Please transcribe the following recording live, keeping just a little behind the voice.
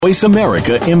Voice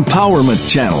America Empowerment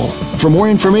Channel. For more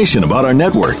information about our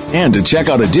network and to check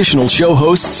out additional show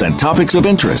hosts and topics of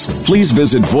interest, please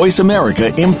visit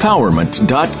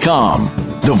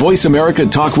voiceamericaempowerment.com. The Voice America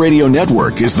Talk Radio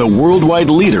Network is the worldwide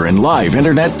leader in live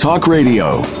Internet talk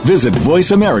radio. Visit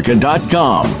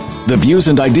voiceamerica.com. The views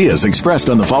and ideas expressed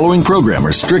on the following program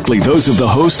are strictly those of the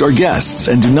host or guests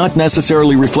and do not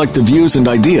necessarily reflect the views and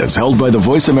ideas held by the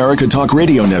Voice America Talk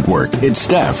Radio Network, its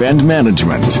staff, and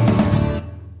management.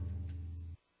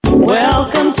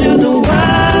 Welcome to the world.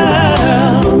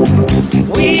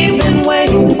 We've been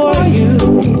waiting for you.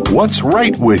 What's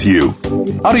right with you?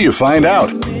 How do you find out?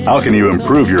 How can you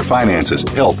improve your finances,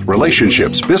 health,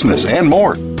 relationships, business, and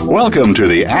more? Welcome to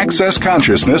the Access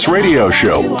Consciousness Radio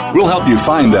Show. We'll help you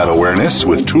find that awareness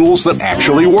with tools that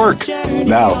actually work.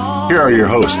 Now, here are your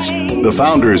hosts, the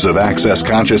founders of Access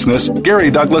Consciousness, Gary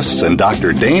Douglas and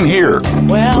Dr. Dane Heer.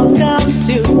 Welcome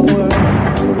to the world.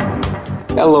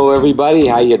 Hello, everybody.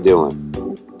 How you doing?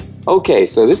 Okay,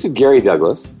 so this is Gary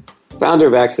Douglas, founder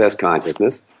of Access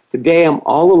Consciousness. Today, I'm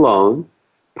all alone.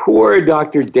 Poor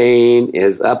Dr. Dane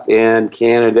is up in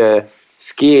Canada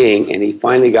skiing, and he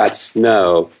finally got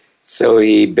snow, so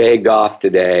he begged off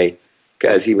today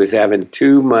because he was having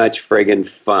too much friggin'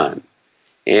 fun.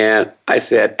 And I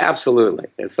said, absolutely.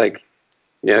 It's like,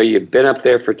 you've been up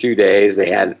there for 2 days. They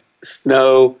had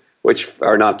snow,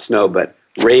 or not snow, but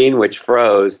rain, which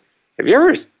froze. Have you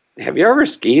ever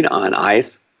skied on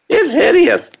ice? It's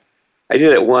hideous. I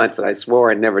did it once, and I swore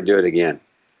I'd never do it again.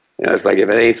 It's like, if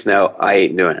it ain't snow, I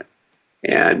ain't doing it.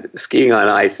 And skiing on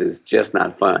ice is just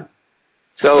not fun.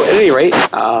 So at any rate,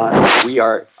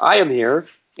 I am here,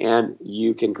 and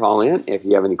you can call in if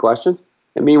you have any questions.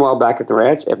 And meanwhile, back at the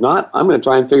ranch, if not, I'm going to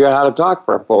try and figure out how to talk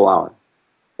for a full hour.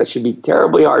 That should be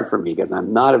terribly hard for me because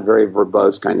I'm not a very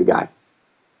verbose kind of guy.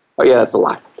 Oh yeah, that's a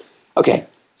lie. Okay,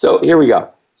 so here we go.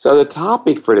 So the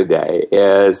topic for today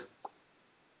is,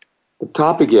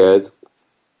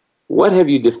 what have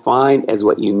you defined as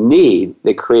what you need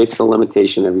that creates the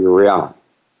limitation of your reality?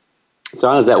 So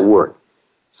how does that work?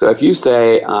 So if you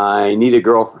say, I need a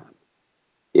girlfriend,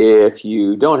 if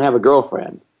you don't have a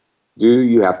girlfriend, do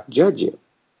you have to judge you?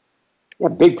 Yeah,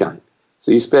 big time.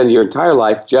 So you spend your entire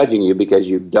life judging you because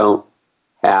you don't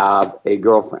have a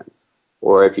girlfriend.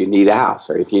 Or if you need a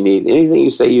house, or if you need anything you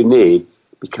say you need,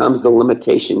 becomes the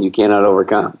limitation you cannot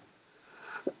overcome.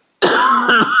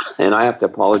 And I have to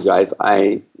apologize.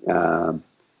 I am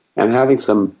having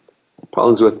some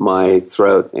problems with my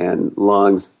throat and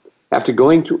lungs. After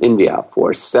going to India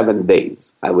for 7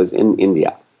 days, I was in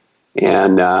India.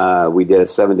 And we did a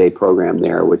 7-day program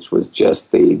there, which was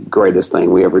just the greatest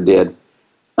thing we ever did.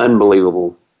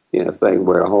 Unbelievable thing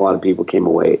where a whole lot of people came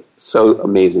away so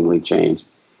amazingly changed.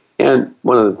 And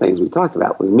one of the things we talked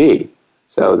about was need.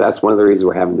 So that's one of the reasons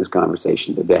we're having this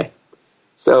conversation today.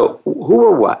 So who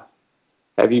or what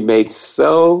have you made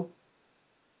such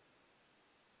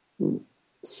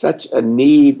a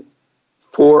need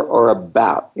for or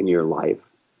about in your life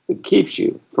that keeps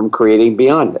you from creating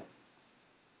beyond it?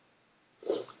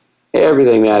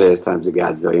 Everything that is times a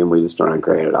godzillion, we just try and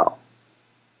create it all.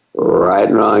 Right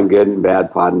and wrong, good and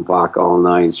bad, pod and pock, all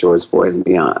nine, shorts, boys, and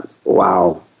beyonds.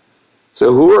 Wow.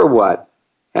 So who or what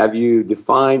have you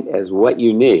defined as what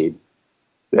you need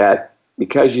that,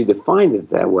 because you defined it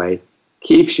that way,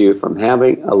 keeps you from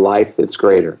having a life that's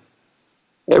greater?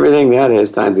 Everything that is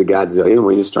times a godzillion,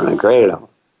 we just try and create it all.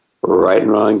 Right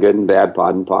and wrong, good and bad,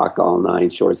 pod and pock, all nine,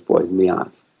 shorts, boys, and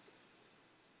beyonds.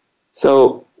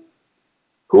 So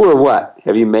who or what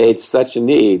have you made such a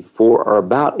need for or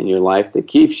about in your life that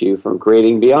keeps you from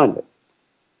creating beyond it?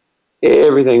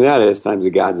 Everything that is times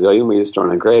a godzillion, we just try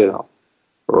and create it all.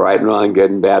 Right and wrong, good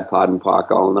and bad, pod and pock,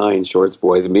 all nine, shorts,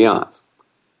 boys, and beyonds.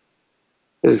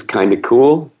 This is kind of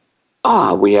cool.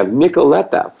 We have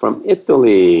Nicoletta from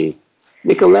Italy.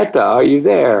 Nicoletta, are you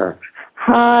there?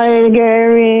 Hi,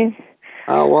 Gary.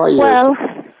 How are you? Well,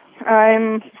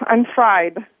 I'm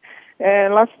fried.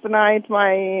 Last night,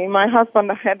 my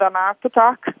husband had an heart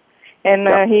attack, and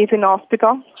he's in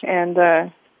hospital. And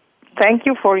thank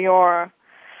you for your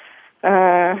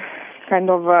kind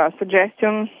of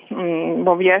suggestion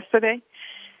of yesterday.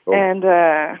 Oh. And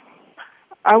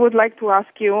I would like to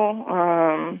ask you,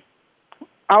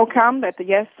 how come that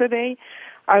yesterday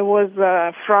I was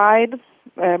fried,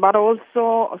 but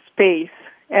also space,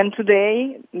 and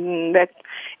today that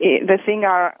the things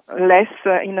are less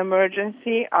in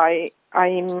emergency.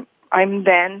 I'm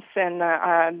dense, and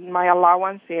my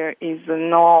allowance here is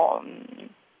no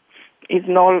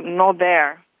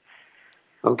there.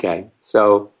 Okay,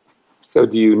 so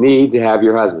do you need to have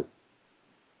your husband?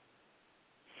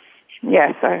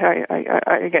 Yes,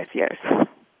 I guess yes.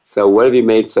 So what have you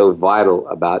made so vital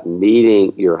about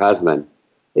needing your husband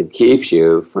that keeps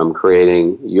you from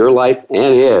creating your life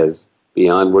and his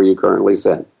beyond where you currently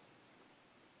sit?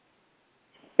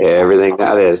 Everything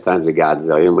that is times a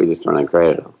godzillion, we just turn on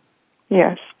credit.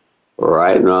 Yes.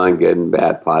 Right and wrong, good and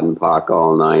bad, pot and pock,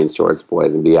 all nine shorts,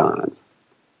 boys and beyonds.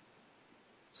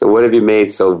 So what have you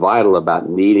made so vital about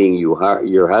needing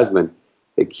your husband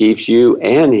that keeps you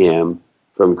and him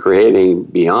from creating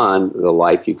beyond the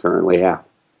life you currently have?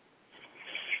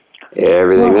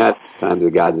 Everything that's times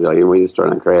a godzillion, we just turn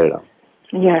on credit on.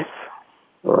 Yes.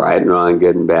 Right and wrong,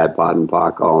 good and bad, pot and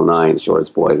pock, all nine shorts,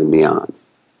 boys and beyonds.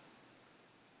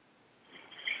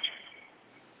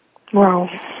 Wow.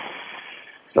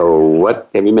 So what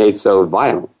have you made so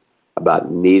vital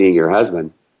about needing your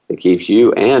husband that keeps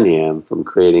you and him from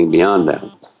creating beyond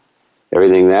them?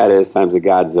 Everything that is times a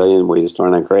godzillion, we just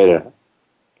turn on credit.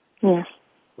 Yes.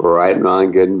 Right and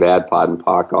wrong, good and bad, pot and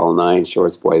pock, all nine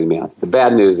shorts, boys and beyonds. The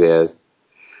bad news is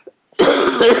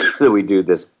that we do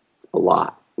this a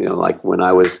lot. You know, like when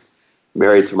I was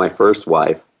married to my first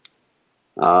wife,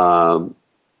 when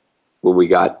we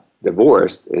got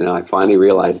divorced, and I finally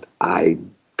realized I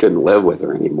couldn't live with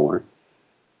her anymore.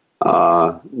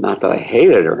 Not that I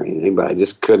hated her or anything, but I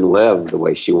just couldn't live the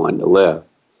way she wanted to live.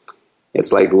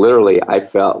 It's like literally I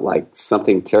felt like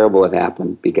something terrible had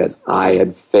happened because I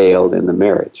had failed in the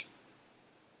marriage.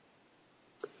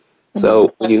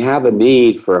 So when you have a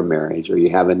need for a marriage or you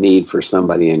have a need for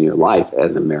somebody in your life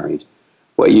as a marriage,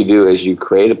 what you do is you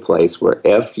create a place where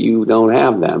if you don't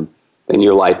have them, then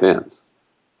your life ends.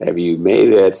 Have you made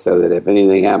it so that if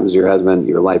anything happens to your husband,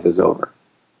 your life is over?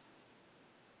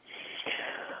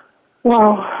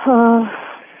 Wow.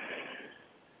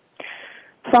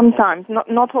 Sometimes,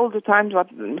 not all the time, but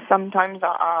sometimes.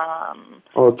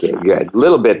 Okay, good. A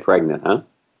little bit pregnant, huh?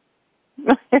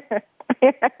 Okay,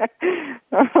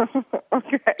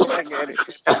 I get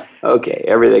it. Okay,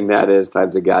 everything that is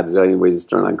times a godzillion, we just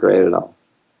turn on credit all.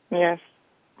 Yes.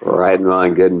 Right and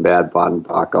wrong, good and bad, pot and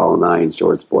pock, all nine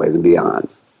shorts, boys and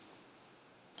beyonds.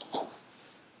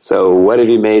 So what have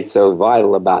you made so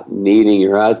vital about needing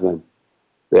your husband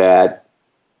that,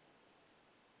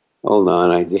 hold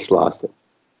on, I just lost it.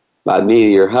 About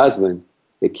needing your husband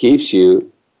that keeps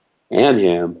you and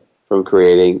him from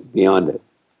creating beyond it.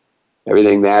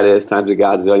 Everything that is times a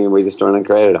godzillion, we just turn on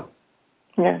credit on.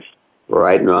 Yes.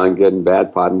 Right and wrong, good and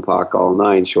bad, pot and pock, all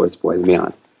nine shorts, boys and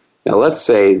beyonds. Now let's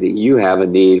say that you have a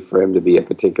need for him to be a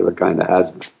particular kind of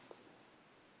husband.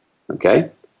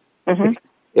 Okay? Mm-hmm.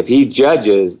 If he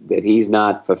judges that he's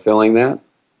not fulfilling that,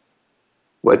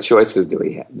 what choices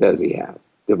does he have?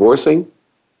 Divorcing,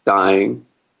 dying,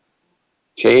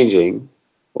 changing,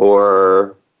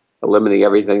 or eliminating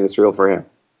everything that's real for him?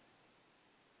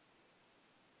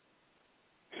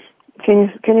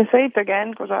 Can you say it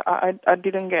again? Because I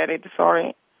didn't get it.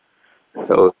 Sorry.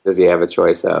 So does he have a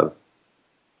choice of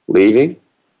leaving,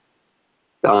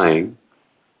 dying,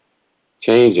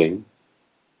 changing,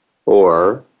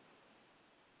 or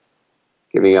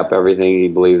giving up everything he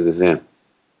believes is him?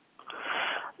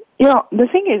 You know, the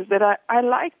thing is that I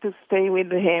like to stay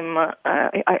with him.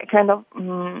 I kind of...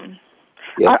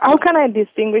 Yes. How can I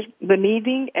distinguish the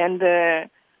needing and the...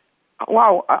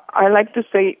 Wow, I like to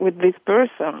stay with this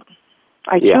person.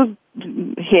 I choose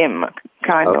him,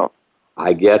 kind of.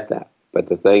 I get that. But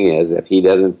the thing is, if he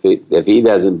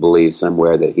doesn't believe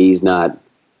somewhere that he's not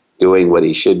doing what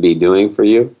he should be doing for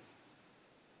you,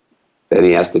 then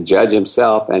he has to judge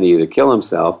himself and either kill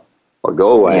himself or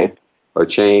go away or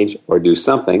change or do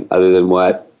something other than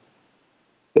what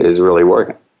is really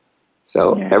working.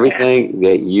 So everything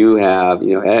that you have,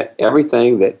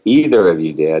 everything that either of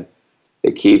you did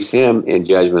that keeps him in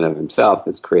judgment of himself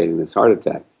that's creating this heart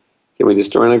attack, can we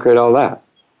just turn and create all that?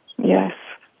 Yes.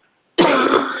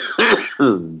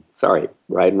 Sorry,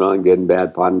 right and wrong, good and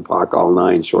bad, pot and pock, all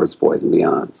nine shorts, boys and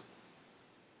beyonds.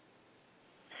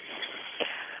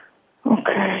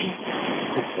 Okay.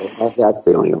 How's that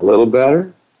feeling? A little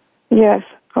better? Yes,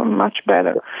 much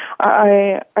better.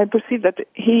 I perceive that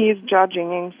he is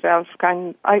judging himself.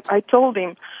 I told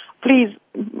him, please,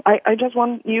 I just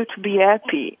want you to be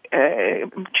happy.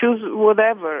 Choose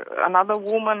whatever, another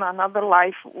woman, another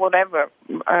life, whatever.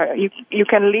 You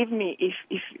can leave me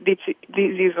if this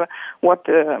is what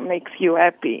makes you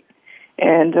happy.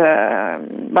 And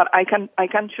but I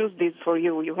can choose this for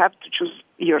you. You have to choose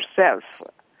yourself.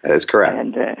 That is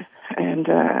correct. And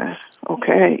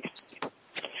okay.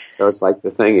 So it's like the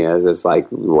thing is, it's like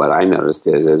what I noticed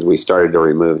is as we started to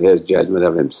remove his judgment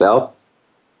of himself,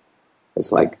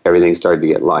 it's like everything started to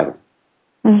get lighter.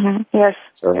 Mm-hmm. Yes.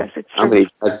 So yes, it's true.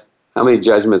 How many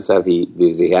judgments does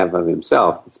he have of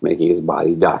himself that's making his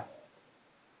body die?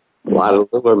 A lot of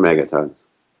little megatons.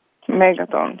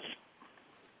 Megatons.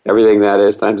 Everything that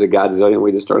is times a godzillion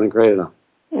we destroyed and created them.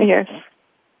 Yes.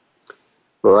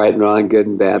 Right and wrong, good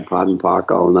and bad, pod and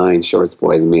pock, all nine, shorts,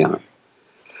 boys, and beyonds.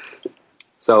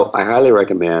 So I highly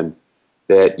recommend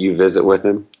that you visit with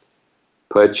him.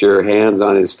 Put your hands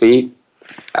on his feet.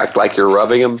 Act like you're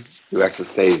rubbing him. Do exit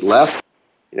stage left.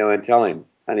 And tell him,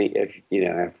 honey, if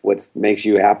what makes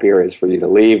you happier is for you to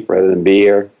leave rather than be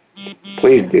here,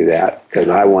 please do that because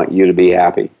I want you to be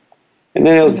happy. And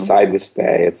then he'll decide to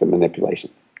stay. It's a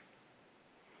manipulation.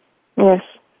 Yes,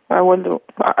 I will do.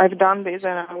 I've done this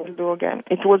and I will do again.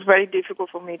 It was very difficult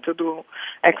for me to do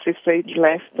exit stage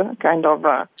left, kind of,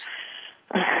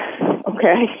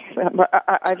 okay. But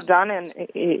I've done and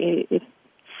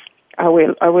I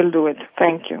will do it.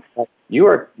 Thank you.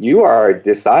 You are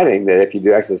deciding that if you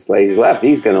do exit stage left,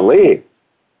 he's going to leave.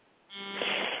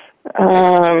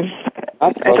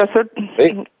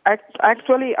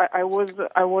 Actually, I was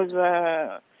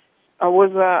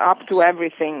up to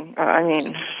everything. I mean,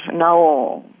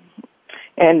 now,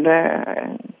 and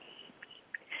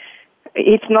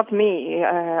it's not me.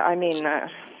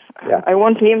 I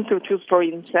want him to choose for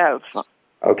himself.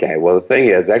 Okay. Well, the thing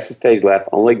is, exit stage left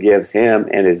only gives him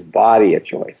and his body a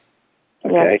choice.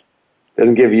 Okay. Yes.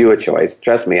 Doesn't give you a choice.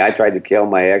 Trust me, I tried to kill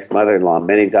my ex-mother-in-law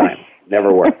many times.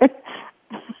 Never worked.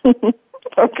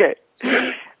 Okay.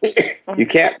 You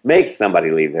can't make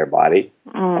somebody leave their body.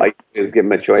 All you do is give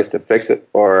them a choice to fix it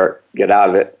or get out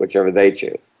of it, whichever they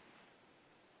choose.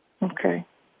 Okay.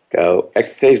 Go.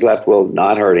 Exit stage left will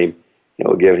not hurt him. It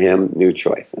will give him new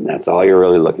choice, and that's all you're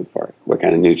really looking for. What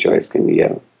kind of new choice can you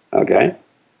give him? Okay?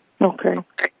 Okay.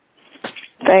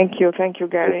 Thank you,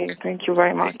 Gary. Thank you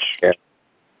very much.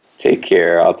 Take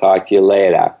care. I'll talk to you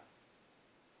later.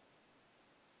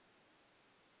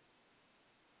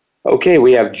 Okay,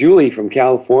 we have Julie from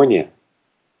California.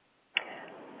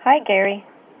 Hi, Gary.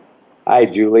 Hi,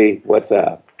 Julie. What's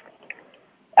up?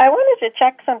 I wanted to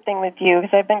check something with you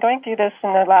because I've been going through this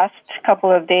in the last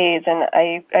couple of days, and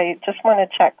I just want to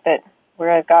check that where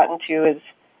I've gotten to is,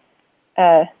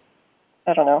 I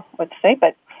don't know what to say,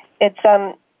 but it's,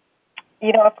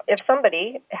 if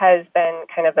somebody has been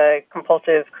kind of a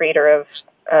compulsive creator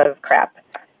of crap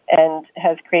and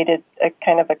has created a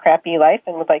kind of a crappy life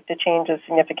and would like to change a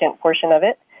significant portion of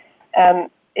it,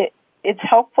 it's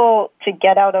helpful to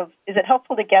get out of, is it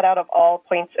helpful to get out of all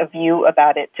points of view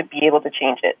about it to be able to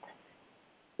change it?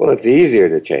 Well, it's easier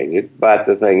to change it, but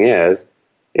the thing is,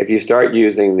 if you start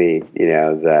using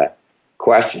the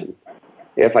question,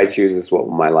 if I choose this, what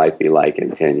will my life be like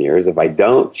in 10 years? If I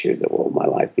don't choose it, what will my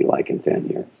life be like in 10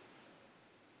 years?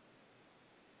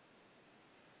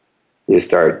 You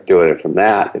start doing it from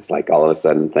that, it's like all of a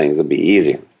sudden things will be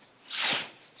easier.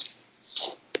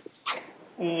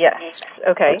 Yes.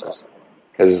 Okay.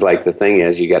 Because it's like the thing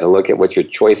is, you got to look at what your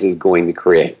choice is going to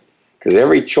create. Because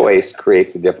every choice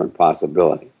creates a different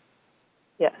possibility.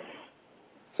 Yes.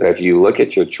 So if you look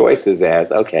at your choices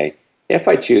as, okay, if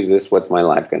I choose this, what's my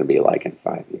life going to be like in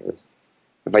 5 years?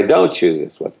 If I don't choose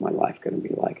this, what's my life going to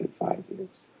be like in 5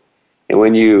 years? And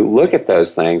when you look at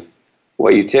those things,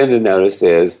 what you tend to notice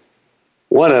is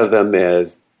one of them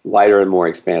is lighter and more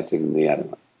expansive than the other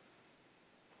one.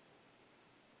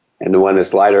 And the one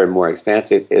that's lighter and more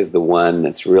expansive is the one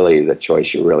that's really the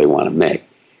choice you really want to make.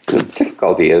 And the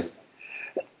difficulty is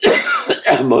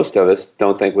most of us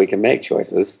don't think we can make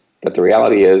choices, but the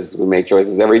reality is we make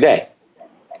choices every day.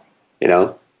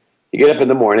 You get up in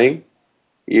the morning,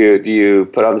 do you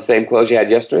put on the same clothes you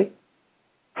had yesterday?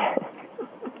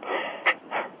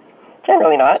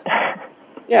 Generally not.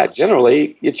 Yeah,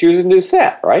 generally you choose a new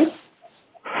set, right?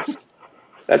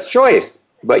 That's choice.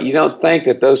 But you don't think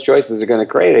that those choices are going to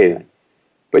create anything.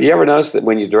 But you ever notice that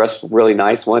when you dress really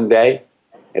nice one day,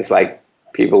 it's like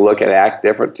people look and act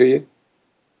different to you?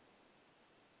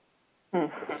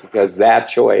 It's because that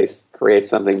choice creates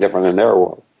something different in their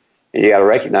world. And you got to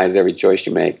recognize every choice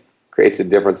you make creates a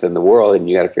difference in the world, and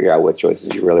you got to figure out what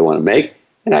choices you really want to make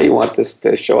and how you want this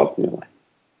to show up in your life.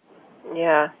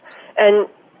 Yeah. And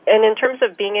in terms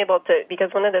of being able to,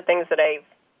 because one of the things that I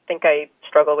think I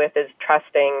struggle with is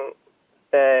trusting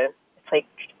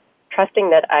trusting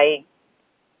that I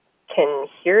can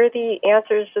hear the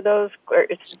answers to those. Or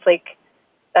it's like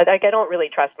I don't really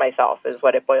trust myself is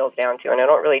what it boils down to, and I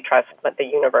don't really trust the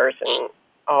universe and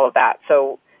all of that.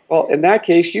 So, well, in that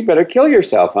case, you better kill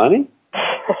yourself, honey.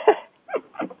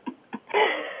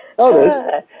 Notice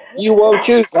you won't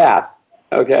choose that.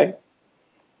 Okay.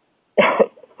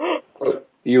 So,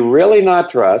 do you really not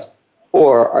trust,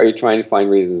 or are you trying to find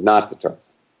reasons not to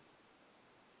trust?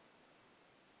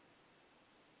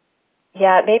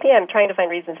 Yeah, maybe I'm trying to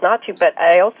find reasons not to, but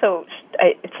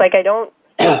it's like I don't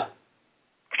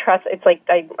trust. It's like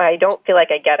I don't feel like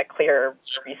I get a clear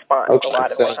response a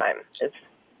lot of the time.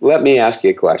 Let me ask you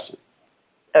a question.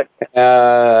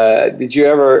 Okay. Did you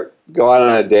ever go out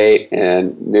on a date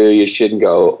and knew you shouldn't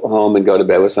go home and go to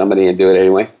bed with somebody and do it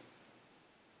anyway?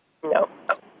 No.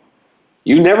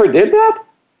 You never did that?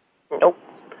 Nope.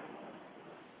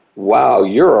 Wow,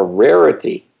 you're a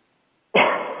rarity.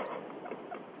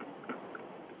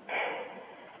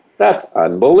 That's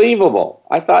unbelievable.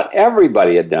 I thought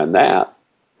everybody had done that.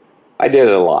 I did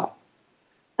it a lot.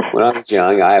 When I was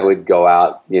young, I would go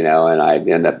out, and I'd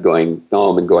end up going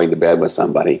home and going to bed with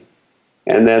somebody.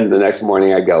 And then the next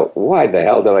morning I'd go, why the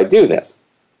hell did I do this?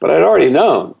 But I'd already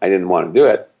known I didn't want to do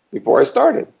it before I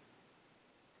started.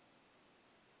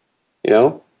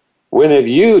 When have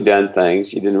you done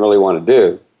things you didn't really want to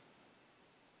do,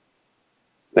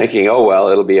 thinking, oh, well,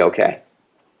 it'll be okay?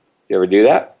 You ever do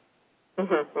that?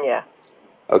 Mm-hmm. Yeah.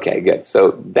 Okay, good.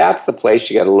 So that's the place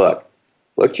you got to look.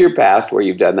 Look to your past where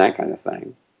you've done that kind of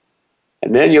thing.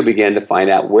 And then you'll begin to find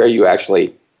out where you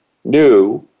actually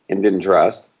knew and didn't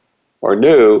trust, or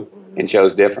knew and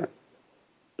chose different.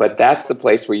 But that's the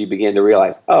place where you begin to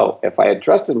realize, oh, if I had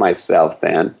trusted myself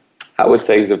then, how would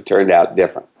things have turned out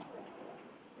different?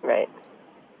 Right.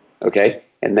 Okay?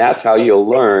 And that's how you'll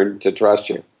learn to trust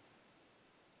you.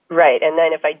 Right. And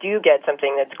then if I do get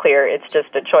something that's clear, it's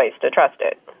just a choice to trust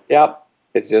it. Yep.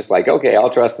 It's just like, okay,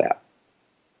 I'll trust that.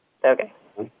 Okay.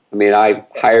 I mean, I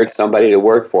hired somebody to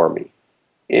work for me,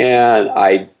 and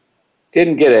I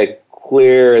didn't get a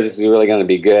clear, this is really going to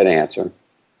be good answer.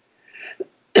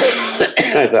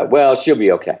 I thought, well, she'll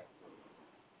be okay.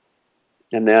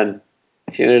 And then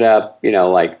she ended up,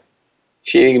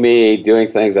 cheating me, doing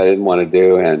things I didn't want to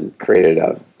do, and created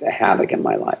a havoc in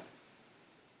my life.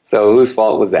 So whose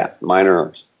fault was that? Mine or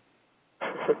hers?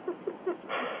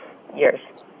 Yours.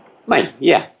 Mine,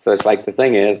 yeah. So it's like the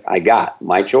thing is,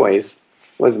 my choice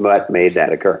was what made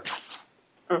that occur.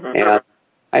 Mm-hmm. And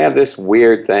I have this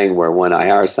weird thing where when I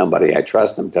hire somebody, I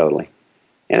trust them totally.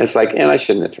 And it's like, and I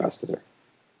shouldn't have trusted her.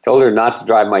 Told her not to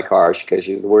drive my car because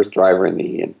she's the worst driver in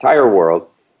the entire world.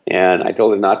 And I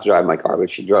told her not to drive my car, but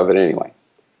she drove it anyway.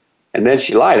 And then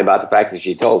she lied about the fact that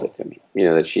she told it to me,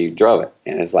 that she drove it.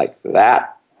 And it's like,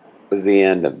 that was the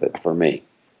end of it for me.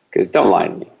 Because don't lie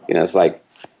to me. It's like,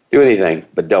 do anything,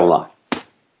 but don't lie.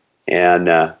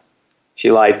 And she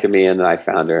lied to me, and then I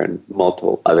found her in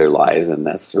multiple other lies, and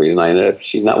that's the reason I ended up,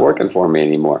 she's not working for me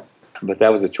anymore. But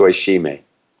that was a choice she made.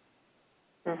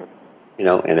 Mm-hmm.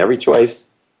 And every choice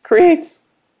creates.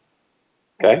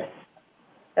 Okay?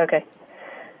 Okay.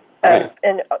 Right.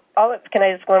 And can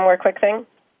I just one more quick thing?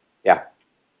 Yeah.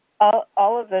 All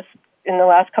of this in the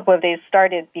last couple of days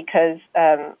started because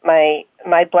my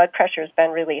blood pressure has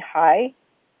been really high.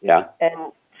 Yeah.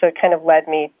 And so it kind of led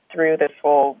me through this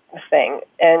whole thing.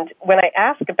 And when I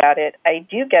ask about it, I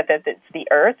do get that it's the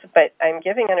earth, but I'm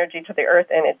giving energy to the earth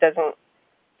and it doesn't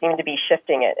seem to be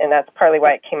shifting it. And that's partly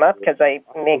why it came up, because I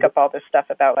make up all this stuff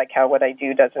about like how what I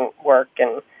do doesn't work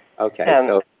and okay,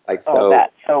 so it's like all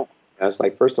that. So it's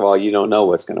like, first of all, you don't know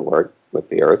what's going to work with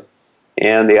the earth.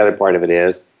 And the other part of it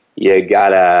is you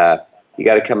gotta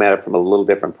come at it from a little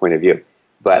different point of view.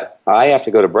 But I have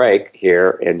to go to break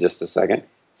here in just a second.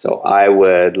 So I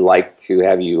would like to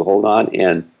have you hold on,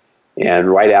 and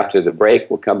right after the break,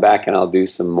 we'll come back and I'll do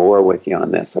some more with you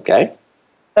on this, okay?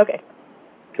 Okay.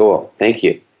 Cool. Thank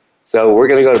you. So we're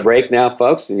going to go to break now,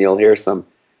 folks, and you'll hear some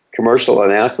commercial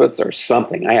announcements or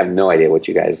something. I have no idea what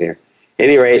you guys hear. At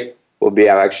any rate, we'll be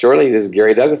back shortly. This is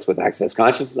Gary Douglas with Access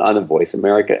Consciousness on the Voice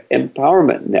America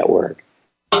Empowerment Network.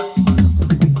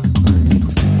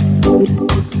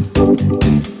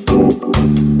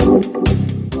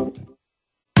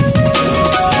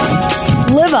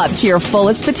 Live up to your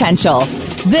fullest potential.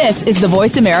 This is the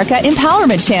Voice America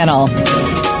Empowerment Channel.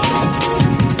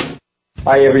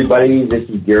 Hi, everybody. This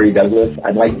is Gary Douglas.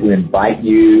 I'd like to invite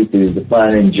you to the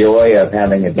fun and joy of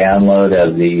having a download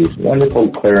of these wonderful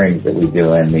clearings that we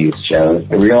do in these shows.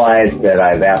 I realize that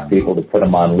I've asked people to put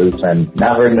them on loops, and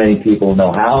not very many people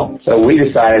know how. So we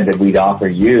decided that we'd offer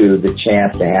you the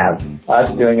chance to have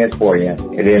us doing it for you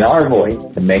and in our voice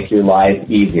to make your life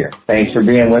easier. Thanks for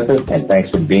being with us, and thanks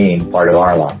for being part of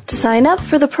our life. To sign up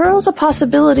for the Pearls of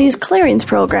Possibilities Clearings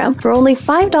Program for only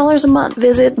 $5 a month,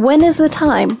 visit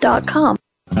whenisthetime.com.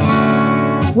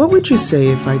 What would you say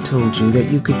if I told you that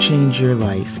you could change your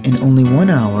life in only 1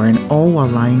 hour and all while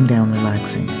lying down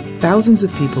relaxing? Thousands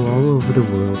of people all over the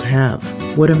world have.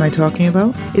 What am I talking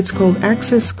about? It's called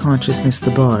Access Consciousness,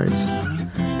 the BARS.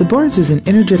 The BARS is an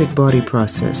energetic body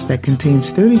process that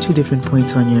contains 32 different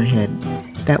points on your head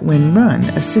that, when run,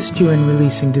 assist you in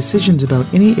releasing decisions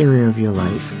about any area of your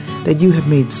life that you have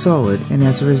made solid and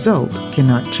as a result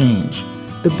cannot change.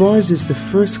 The BARS is the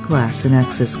first class in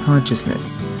Access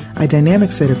Consciousness, a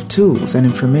dynamic set of tools and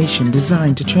information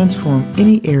designed to transform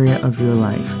any area of your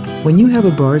life. When you have a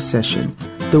BARS session,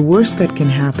 the worst that can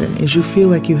happen is you feel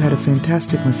like you had a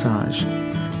fantastic massage.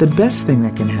 The best thing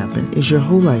that can happen is your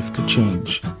whole life could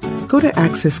change. Go to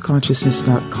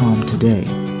accessconsciousness.com today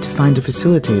to find a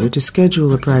facilitator to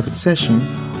schedule a private session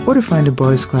or to find a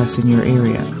BARS class in your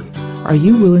area. Are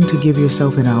you willing to give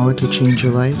yourself an hour to change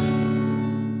your life?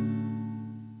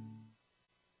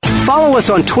 Follow us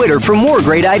on Twitter for more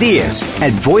great ideas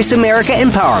at Voice America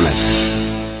Empowerment.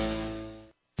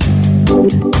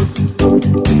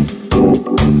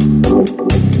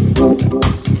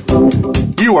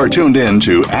 You are tuned in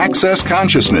to Access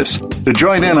Consciousness. To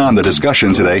join in on the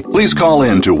discussion today, please call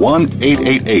in to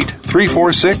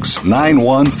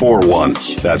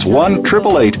 1-888-346-9141. That's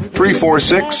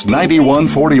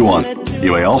 1-888-346-9141.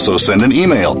 You may also send an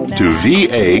email to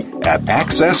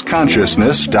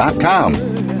va@accessconsciousness.com.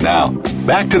 Now,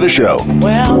 back to the show.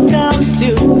 Welcome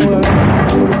to the world.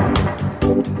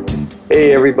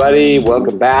 Hey, everybody.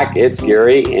 Welcome back. It's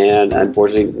Gary, and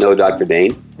unfortunately, no Dr.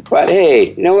 Dane. But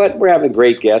hey, you know what? We're having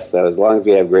great guests, so as long as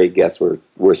we have great guests, we're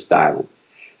styling.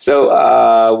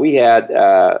 So we had,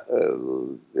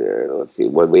 let's see,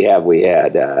 what we have. We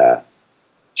had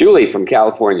Julie from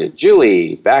California.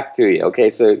 Julie, back to you. Okay,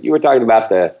 so you were talking about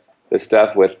the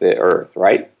stuff with the Earth,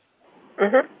 right?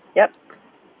 Mm-hmm. Yep.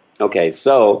 Okay,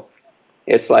 so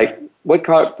it's like, what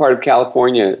part of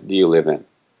California do you live in?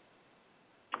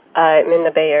 I'm in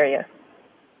the Bay Area.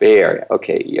 Bay Area.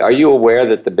 Okay. Are you aware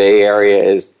that the Bay Area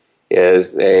is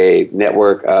a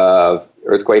network of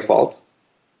earthquake faults?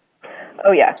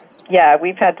 Oh, yeah. Yeah,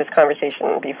 we've had this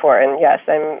conversation before, and yes,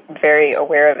 I'm very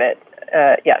aware of it.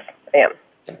 Yes, I am.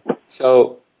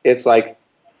 So it's like,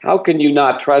 how can you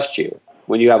not trust you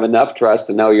when you have enough trust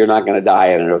to know you're not going to die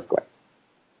in an earthquake?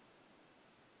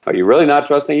 Are you really not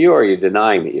trusting you, or are you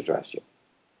denying that you trust you?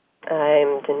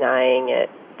 I'm denying it.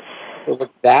 So look,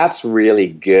 that's really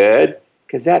good,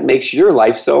 because that makes your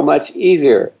life so much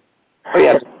easier. Oh,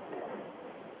 yeah.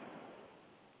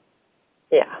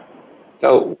 Yeah.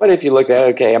 So what if you look at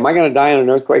it, okay, am I going to die in an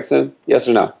earthquake soon? Yes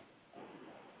or no?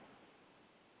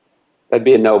 That'd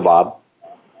be a no, Bob.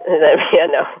 That'd be a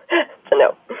no. It's a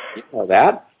no. You know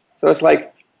that. So it's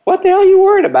like, what the hell are you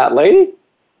worried about, lady?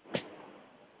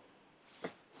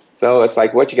 So it's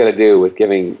like, what you got to do with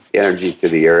giving energy to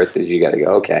the earth is you got to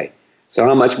go, okay, so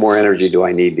how much more energy do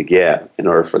I need to give in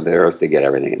order for the earth to get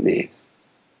everything it needs?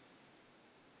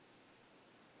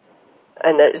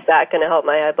 And is that going to help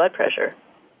my high blood pressure?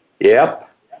 Yep.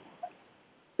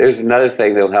 There's another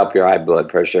thing that'll help your high blood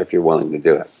pressure if you're willing to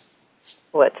do it.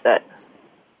 What's that?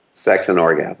 Sex and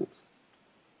orgasms.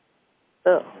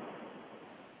 Oh.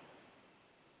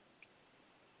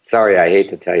 Sorry, I hate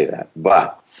to tell you that,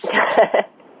 but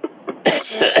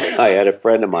I had a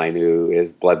friend of mine who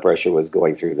his blood pressure was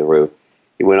going through the roof.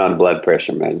 He went on blood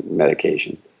pressure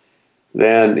medication.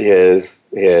 Then his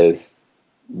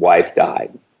wife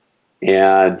died,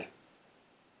 and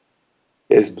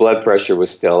his blood pressure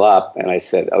was still up. And I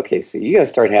said, okay, so you got to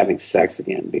start having sex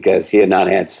again, because he had not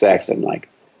had sex in like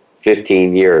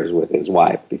 15 years with his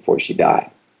wife before she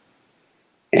died.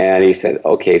 And he said,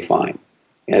 okay, fine.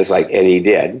 And it's like, and he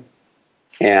did.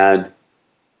 And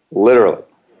literally,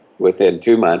 within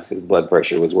 2 months, his blood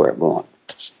pressure was where it belonged.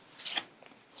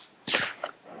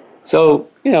 So,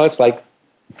 you know, it's like,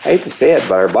 I hate to say it,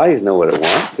 but our bodies know what it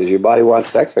wants. Does your body want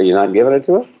sex? Are you not giving it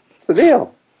to it? What's the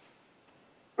deal?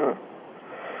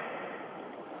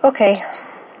 Okay.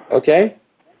 Okay?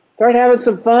 Start having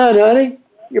some fun, honey.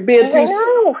 You're being too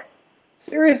serious.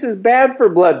 Serious is bad for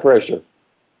blood pressure.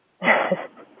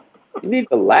 You need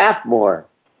to laugh more.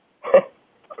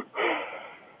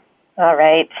 All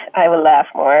right. I will laugh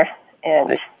more,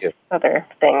 and other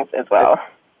things as well.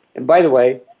 And by the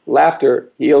way, laughter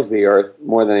heals the earth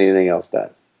more than anything else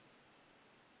does.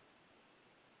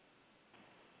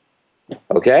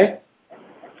 Okay?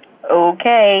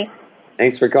 Okay.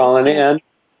 Thanks for calling in.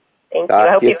 Thank you.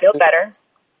 I hope you feel better.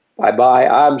 Bye-bye.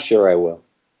 I'm sure I will.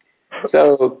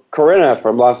 So, Corinna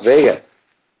from Las Vegas.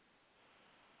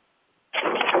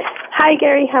 Hi,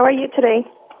 Gary. How are you today?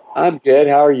 I'm good.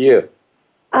 How are you?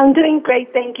 I'm doing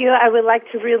great, thank you. I would like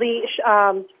to really,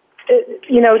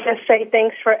 just say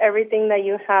thanks for everything that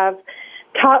you have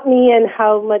taught me and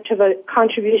how much of a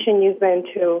contribution you've been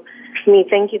to me.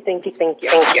 Thank you, thank you, thank you.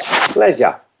 Thank you.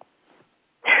 Pleasure.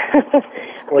 I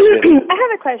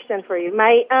have a question for you.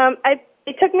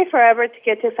 It took me forever to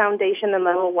get to Foundation and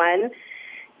Level 1.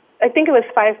 I think it was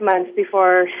 5 months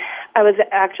before I was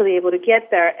actually able to get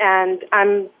there, and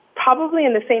I'm probably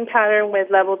in the same pattern with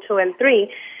Level 2 and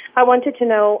 3. I wanted to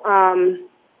know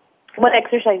what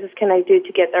exercises can I do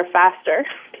to get there faster?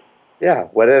 Yeah.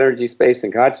 What energy, space,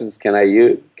 and consciousness can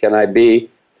I be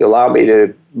to allow me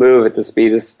to move at the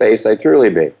speed of space I truly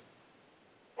be?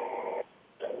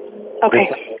 Okay.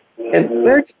 And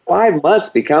where did 5 months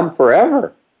become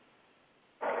forever?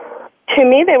 To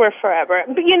me, they were forever.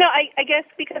 But, I guess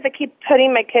because I keep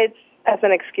putting my kids as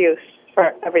an excuse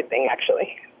for everything,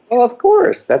 actually. Well, of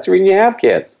course. That's the reason you have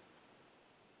kids.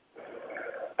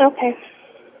 Okay.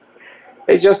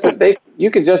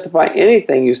 You can justify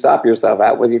anything you stop yourself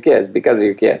at with your kids because of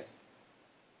your kids.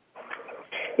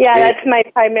 Yeah, that's my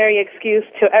primary excuse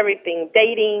to everything.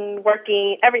 Dating,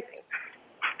 working, everything.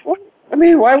 I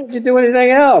mean, why would you do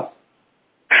anything else?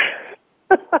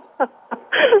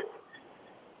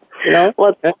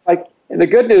 Well, and the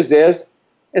good news is,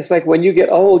 it's like when you get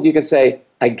old, you can say,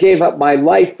 I gave up my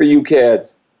life for you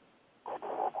kids.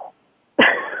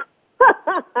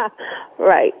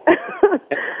 Right.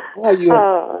 Well,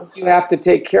 you have to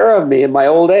take care of me in my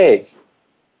old age.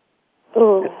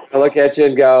 Ooh. I look at you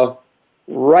and go,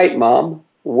 right, Mom,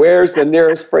 where's the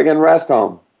nearest friggin' rest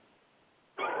home?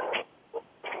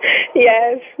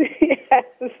 Yes, yes.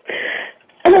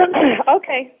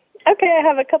 Okay, I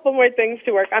have a couple more things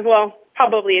to work on. Well,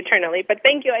 probably eternally, but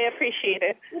thank you. I appreciate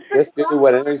it. Just do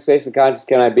what energy, space, and consciousness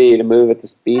can I be to move at the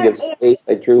speed of space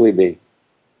I truly be.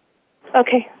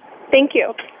 Okay, thank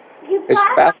you. It's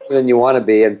faster than you want to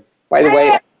be. And by the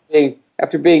way,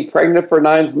 after being pregnant for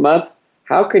 9 months,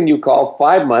 how can you call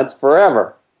 5 months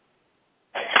forever?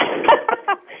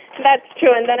 That's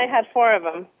true, and then I had 4 of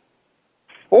them.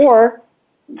 4?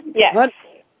 Yes. Honey,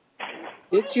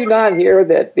 did you not hear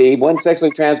that the one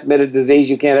sexually transmitted disease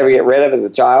you can't ever get rid of is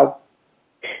a child?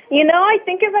 I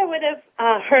think if I would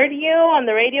have heard you on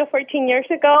the radio 14 years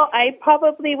ago, I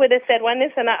probably would have said 1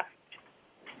 is enough.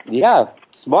 Yeah,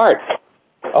 smart.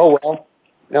 Oh, well.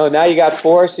 No, now you got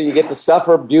 4, so you get to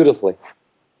suffer beautifully.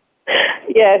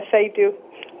 Yes, I do.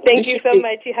 Thank you so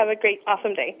much. You have a great,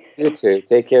 awesome day. You too.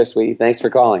 Take care, sweetie. Thanks for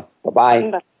calling.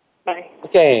 Bye-bye. Bye.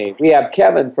 Okay, we have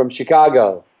Kevin from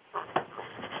Chicago.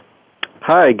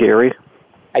 Hi, Gary.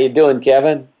 How you doing,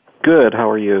 Kevin? Good. How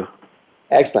are you?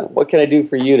 Excellent. What can I do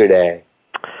for you today?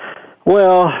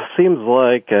 Well, seems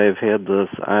like I've had this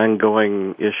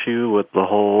ongoing issue with the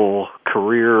whole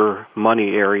career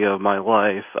money area of my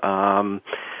life.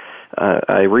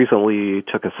 I recently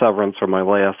took a severance from my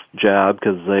last job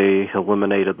because they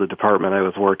eliminated the department I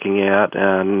was working at,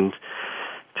 and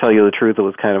tell you the truth, it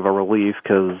was kind of a relief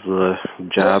because the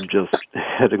job just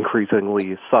had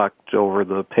increasingly sucked over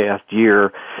the past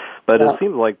year. But it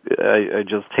seems like I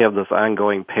just have this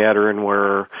ongoing pattern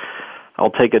where I'll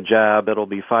take a job, it'll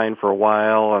be fine for a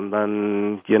while, and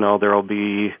then, there'll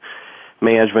be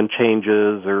management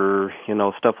changes or,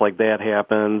 stuff like that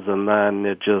happens, and then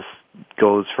it just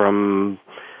goes from,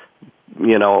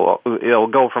 it'll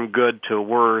go from good to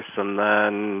worse, and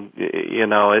then,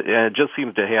 it just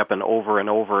seems to happen over and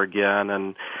over again,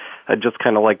 and I just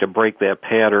kind of like to break that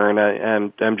pattern,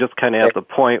 and I'm just kind of at the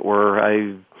point where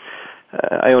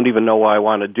I don't even know what I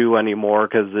want to do anymore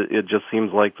because it just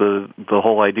seems like the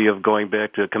whole idea of going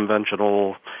back to a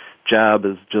conventional job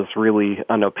is just really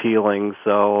unappealing.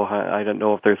 So I don't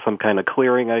know if there's some kind of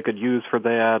clearing I could use for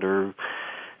that or.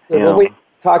 So we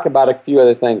talk about a few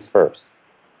other things first.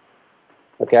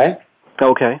 Okay.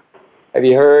 Okay. Have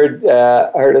you heard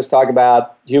us talk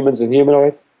about humans and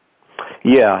humanoids?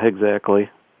 Yeah, exactly.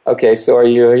 Okay, so are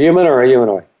you a human or a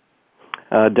humanoid?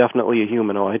 Definitely a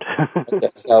humanoid. Okay,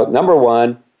 so number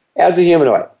one, as a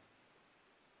humanoid,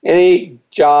 any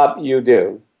job you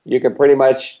do, you can pretty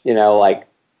much,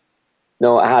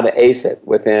 know how to ace it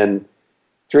within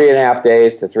 3.5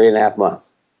 days to 3.5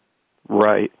 months.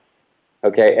 Right.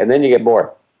 Okay, and then you get bored.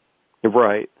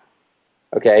 Right.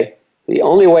 Okay, the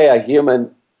only way a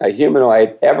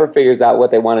humanoid ever figures out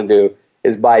what they want to do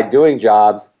is by doing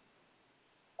jobs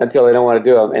until they don't want to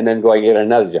do them and then going and get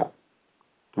another job.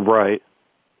 Right.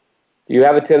 Do you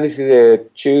have a tendency to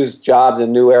choose jobs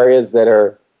in new areas that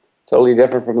are totally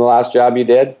different from the last job you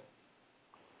did?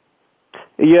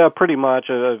 Yeah, pretty much.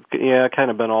 I've kind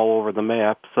of been all over the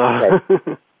map. So.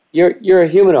 Okay. You're a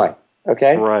humanoid,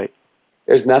 okay? Right.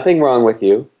 There's nothing wrong with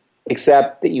you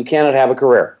except that you cannot have a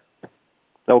career.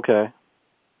 Okay.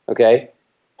 Okay?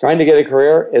 Trying to get a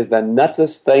career is the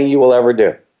nutsest thing you will ever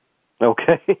do.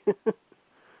 Okay.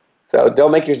 So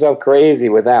don't make yourself crazy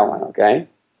with that one, okay?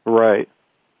 Right.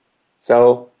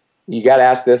 So you got to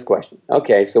ask this question.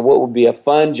 Okay, so what would be a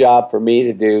fun job for me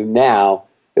to do now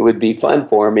that would be fun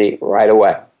for me right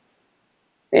away?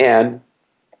 And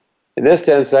in this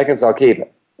 10 seconds, I'll keep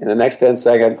it. In the next 10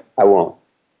 seconds, I won't.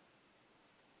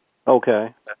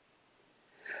 Okay.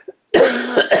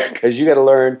 Because you got to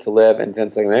learn to live in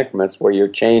 10-second increments where you're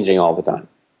changing all the time.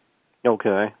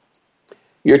 Okay.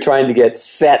 You're trying to get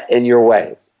set in your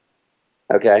ways.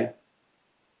 Okay?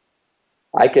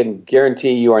 I can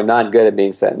guarantee you are not good at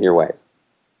being set in your ways.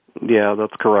 Yeah,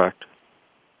 that's correct.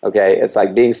 Okay? It's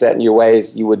like being set in your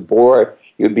ways, you would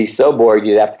be so bored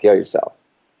you'd have to kill yourself.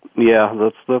 Yeah,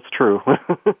 that's true.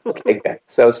 Okay, good.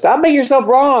 So stop making yourself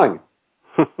wrong.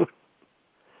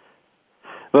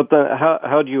 But then,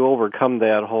 how do you overcome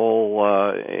that whole?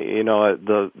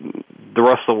 The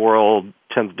rest of the world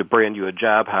tends to brand you a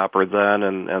job hopper then,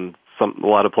 and a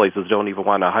lot of places don't even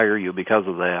want to hire you because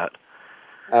of that.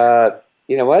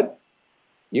 You know what?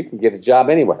 You can get a job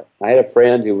anywhere. I had a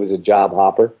friend who was a job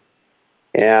hopper,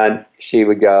 and she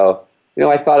would go,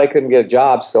 I thought I couldn't get a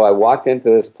job, so I walked into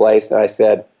this place and I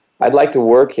said, I'd like to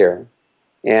work here,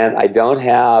 and I don't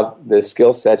have the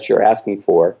skill sets you're asking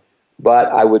for, but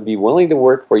I would be willing to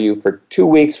work for you for 2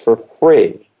 weeks for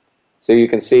free so you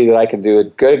can see that I can do a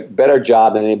better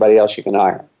job than anybody else you can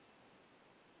hire.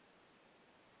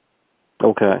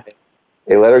 Okay.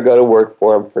 They let her go to work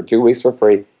for them for 2 weeks for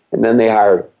free, and then they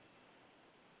hired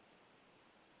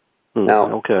her.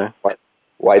 Now, okay.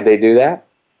 Why'd they do that?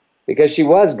 Because she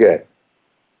was good.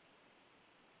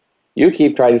 You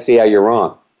keep trying to see how you're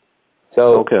wrong.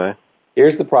 So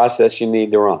here's the process you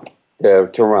need to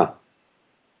run.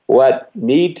 What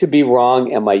need to be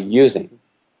wrong am I using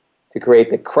to create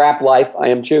the crap life I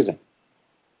am choosing?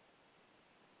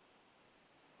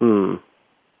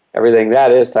 Everything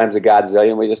that is times a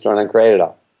godzillion, we just don't uncreate it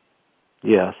all.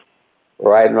 Yes.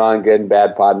 Right and wrong, good and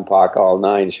bad, pod and pock, all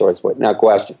 9 shorts. Now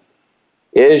question,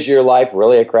 is your life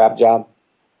really a crap job?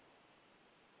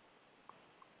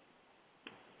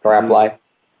 Crap life?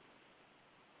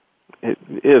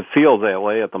 It feels that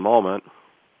way at the moment.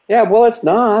 Yeah, well, it's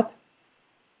not.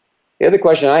 The other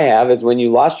question I have is when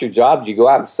you lost your job, did you go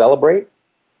out and celebrate?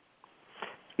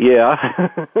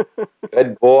 Yeah.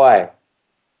 Good boy.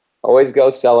 Always go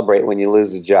celebrate when you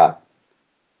lose a job.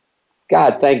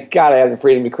 God, thank God I have the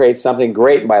freedom to create something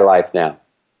great in my life now.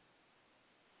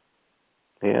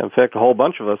 Yeah, in fact, a whole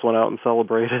bunch of us went out and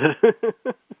celebrated.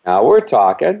 Now we're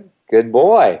talking. Good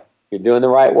boy. You're doing the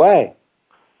right way.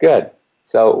 Good.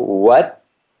 So what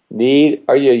need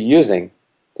are you using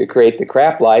to create the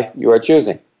crap life you are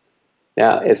choosing?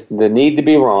 Now, it's the need to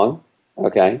be wrong,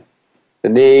 okay? The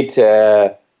need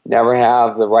to never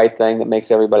have the right thing that makes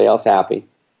everybody else happy.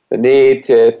 The need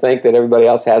to think that everybody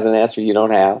else has an answer you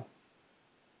don't have.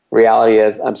 Reality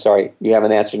is, I'm sorry, you have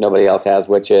an answer nobody else has,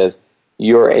 which is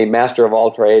you're a master of all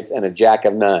trades and a jack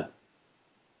of none.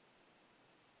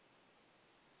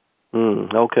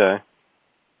 Okay.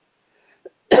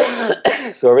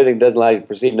 So everything doesn't allow you to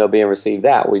perceive, know, be, and receive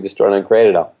that. We destroy and uncreate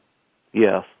it all.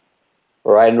 Yes.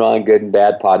 Right and wrong, good and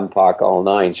bad, pod and pock, all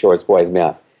 9, shorts, boys,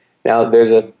 mouths. Now,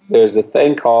 there's a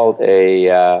thing called a,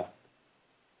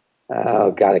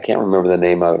 oh, God, I can't remember the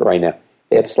name of it right now.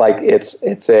 It's like,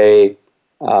 it's a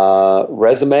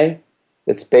resume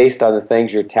that's based on the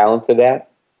things you're talented at.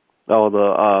 Oh,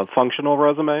 the functional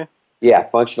resume? Yeah,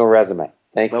 functional resume.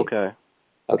 Thank you.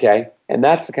 Okay, and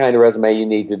that's the kind of resume you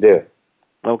need to do.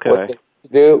 Okay. What you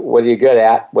do, what are you good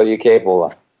at, what are you capable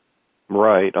of?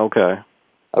 Right, okay.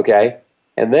 Okay,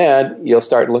 and then you'll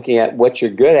start looking at what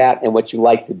you're good at and what you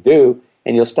like to do,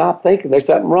 and you'll stop thinking there's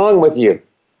something wrong with you.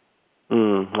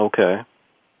 Okay.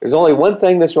 There's only one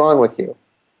thing that's wrong with you.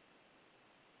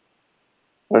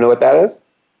 Want to know what that is?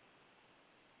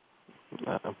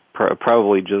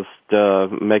 Probably just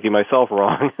making myself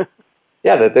wrong.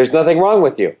 Yeah, that there's nothing wrong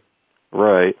with you.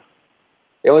 Right.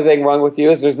 The only thing wrong with you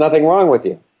is there's nothing wrong with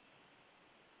you.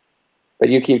 But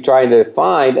you keep trying to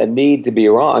find a need to be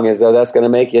wrong as though that's going to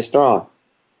make you strong.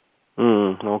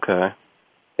 Okay.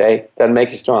 Okay? Doesn't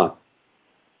make you strong.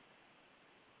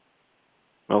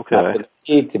 Okay. It's not the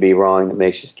need to be wrong that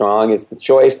makes you strong. It's the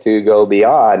choice to go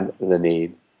beyond the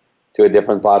need to a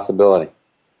different possibility.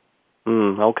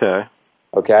 Okay.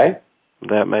 Okay?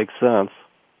 That makes sense.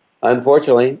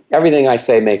 Unfortunately, everything I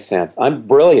say makes sense. I'm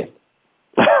brilliant.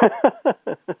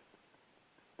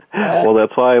 Well,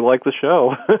 that's why I like the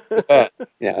show.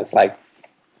 Yeah, it's like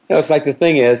the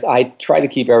thing is, I try to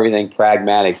keep everything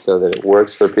pragmatic so that it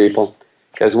works for people.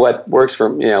 Because what works for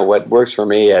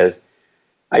me is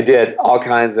I did all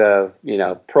kinds of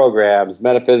programs,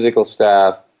 metaphysical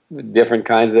stuff, different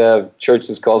kinds of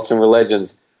churches, cults, and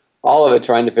religions. All of it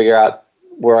trying to figure out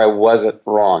where I wasn't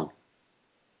wrong,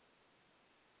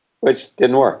 which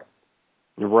didn't work.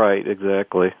 Right,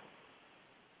 exactly.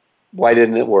 Why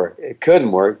didn't it work? It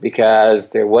couldn't work because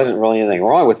there wasn't really anything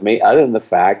wrong with me other than the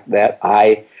fact that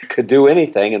I could do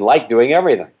anything and liked doing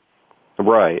everything.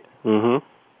 Right. Mm-hmm.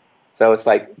 So it's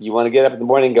like you want to get up in the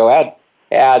morning and go,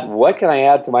 add, what can I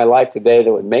add to my life today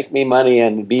that would make me money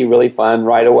and be really fun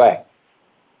right away?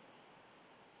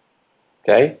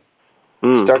 Okay?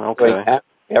 Start doing that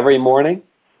every morning.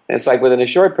 And it's like within a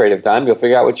short period of time, you'll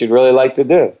figure out what you'd really like to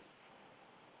do.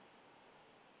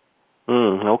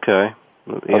 Okay.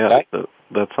 Yeah, okay.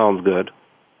 That sounds good.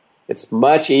 It's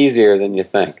much easier than you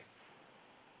think.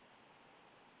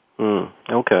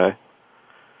 Okay.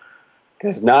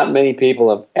 Because not many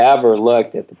people have ever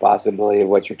looked at the possibility of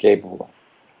what you're capable of.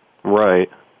 Right.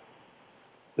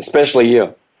 Especially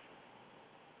you.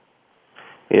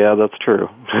 Yeah, that's true.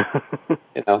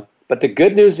 You know, but the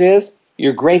good news is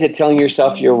you're great at telling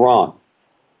yourself you're wrong.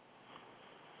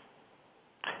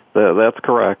 That's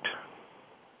correct.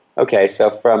 Okay, so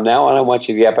from now on, I want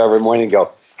you to get up every morning and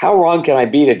go, how wrong can I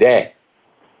be today?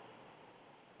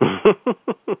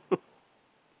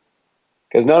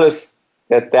 Because notice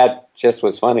that just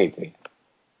was funny to you.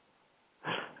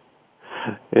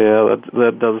 Yeah,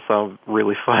 that does sound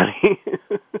really funny.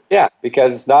 Yeah,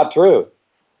 because it's not true.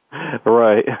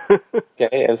 Right.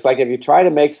 Okay, it's like if you try to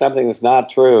make something that's not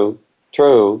true,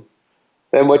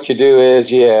 then what you do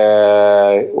is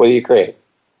what do you create?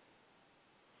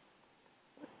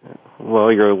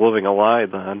 Well, you're living a lie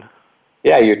then.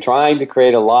 Yeah, you're trying to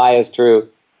create a lie as true,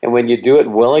 and when you do it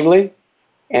willingly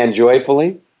and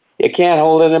joyfully, you can't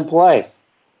hold it in place.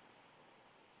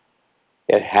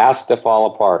 It has to fall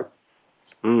apart.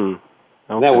 Okay.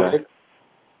 Isn't that weird?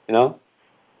 You know?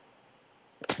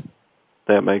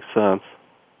 That makes sense.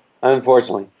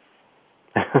 Unfortunately.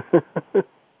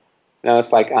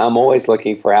 It's like I'm always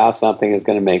looking for how something is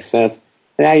going to make sense,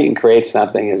 and how you can create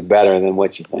something is better than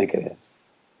what you think it is.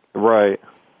 Right.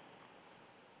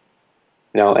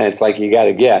 And it's like you got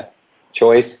to get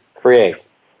choice creates.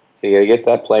 So you got to get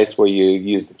that place where you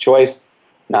use the choice,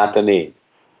 not the need.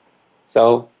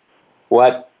 So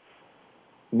what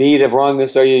need of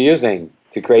wrongness are you using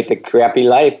to create the crappy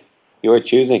life you are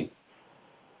choosing?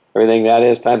 Everything that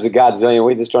is times a godzillion,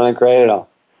 we just trying to create it all.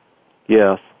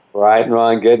 Yes. Right and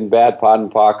wrong, good and bad, pot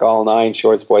and pock, all nine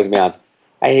shorts, boys and beyonds.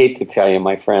 I hate to tell you,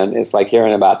 my friend, it's like here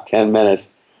in about 10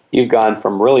 minutes, you've gone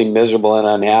from really miserable and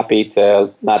unhappy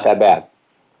to not that bad.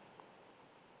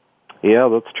 Yeah,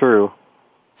 that's true.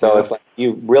 So it's like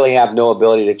you really have no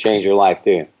ability to change your life,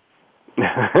 do you?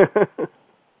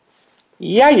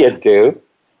 Yeah, you do.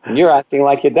 And you're acting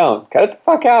like you don't. Cut it the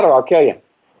fuck out or I'll kill you.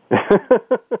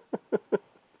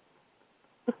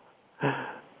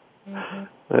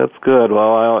 That's good.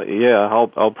 Well,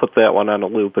 I'll put that one on a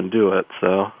loop and do it.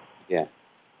 So yeah,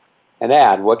 and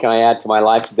add what can I add to my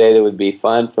life today that would be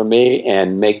fun for me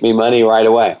and make me money right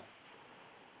away.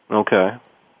 Okay.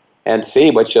 And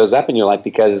see what shows up in your life,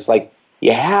 because it's like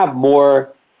you have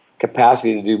more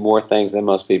capacity to do more things than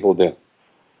most people do.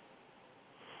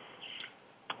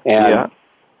 And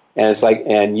it's like,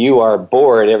 and you are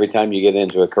bored every time you get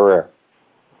into a career.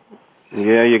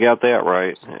 Yeah, you got that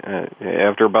right.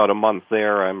 After about a month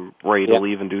there, I'm ready to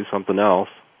leave and do something else.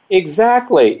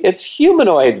 Exactly. It's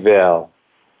Humanoidville.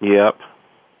 Yep.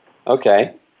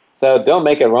 Okay. So don't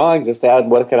make it wrong. Just add,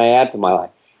 what can I add to my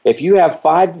life? If you have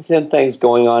 5 to 10 things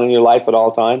going on in your life at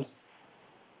all times,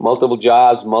 multiple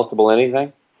jobs, multiple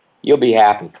anything, you'll be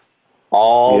happy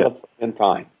all the fucking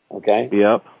time. Okay?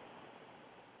 Yep.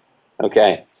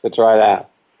 Okay. So try that.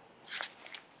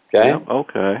 Okay? Yep.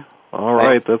 Okay. All right,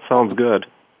 Thanks. that sounds good.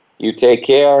 You take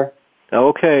care.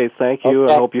 Okay, thank you.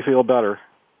 Okay. I hope you feel better.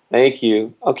 Thank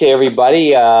you. Okay,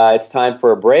 everybody, it's time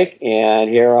for a break, and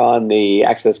here on the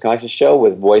Access Conscious Show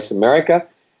with Voice America,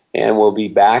 and we'll be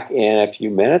back in a few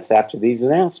minutes after these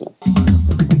announcements.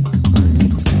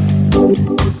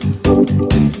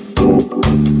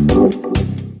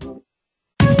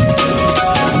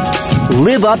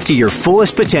 Live up to your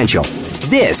fullest potential.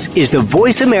 This is the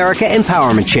Voice America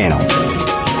Empowerment Channel.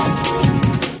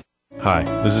 Hi,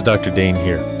 this is Dr. Dane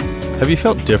here. Have you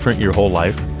felt different your whole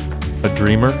life? A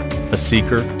dreamer? A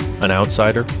seeker? An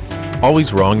outsider?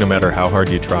 Always wrong no matter how hard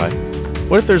you try?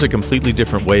 What if there's a completely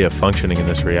different way of functioning in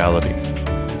this reality?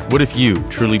 What if you,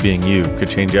 truly being you, could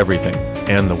change everything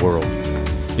and the world?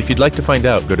 If you'd like to find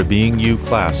out, go to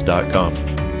beingyouclass.com.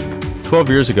 12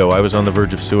 years ago, I was on the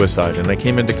verge of suicide, and I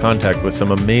came into contact with some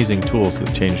amazing tools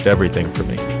that changed everything for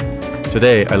me.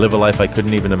 Today, I live a life I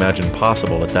couldn't even imagine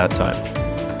possible at that time.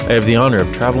 I have the honor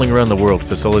of traveling around the world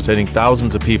facilitating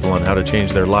thousands of people on how to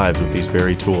change their lives with these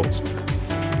very tools.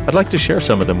 I'd like to share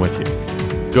some of them with you.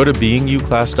 Go to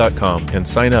beingyouclass.com and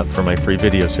sign up for my free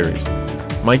video series.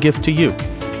 My gift to you.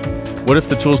 What if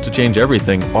the tools to change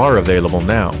everything are available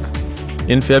now?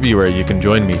 In February, you can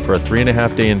join me for a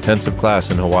 3.5-day intensive class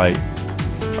in Hawaii.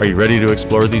 Are you ready to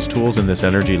explore these tools in this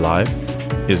energy live?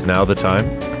 Is now the time?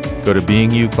 Go to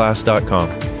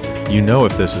beinguclass.com. You know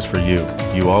if this is for you.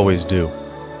 You always do.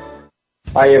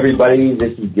 Hi, everybody.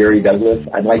 This is Gary Douglas.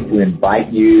 I'd like to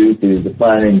invite you to the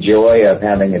fun and joy of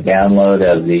having a download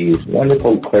of these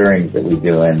wonderful clearings that we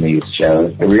do in these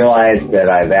shows. I realize that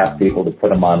I've asked people to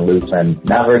put them on loose, and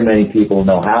not very many people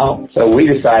know how. So we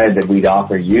decided that we'd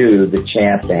offer you the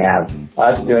chance to have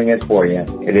us doing it for you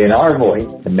and in our voice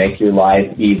to make your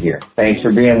life easier. Thanks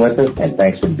for being with us, and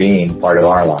thanks for being part of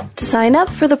our life. To sign up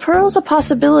for the Pearls of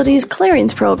Possibilities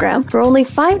Clearings Program for only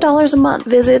 $5 a month,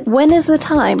 visit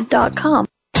whenisthetime.com.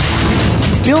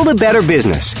 Build a better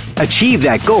business. Achieve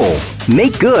that goal.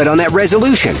 Make good on that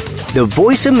resolution. The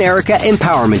Voice America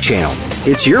Empowerment Channel.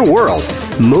 It's your world.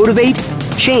 Motivate,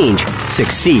 change,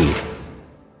 succeed.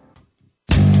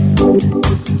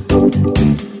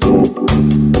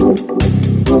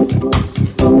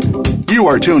 You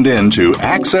are tuned in to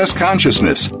Access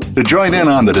Consciousness. To join in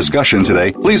on the discussion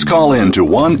today, please call in to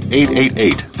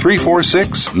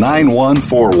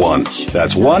 1-888-346-9141.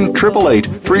 That's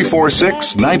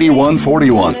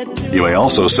 1-888-346-9141. You may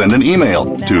also send an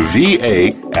email to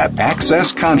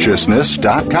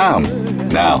va@accessconsciousness.com.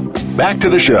 Now, back to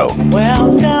the show.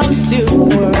 Welcome to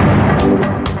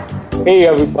Hey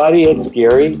everybody, it's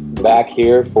Gary back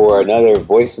here for another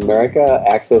Voice America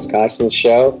Access Consciousness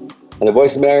show on the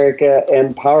Voice America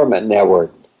Empowerment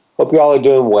Network. Hope you all are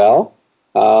doing well.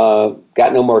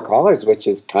 Got no more callers, which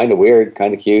is kind of weird,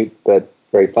 kind of cute, but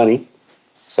very funny.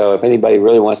 So if anybody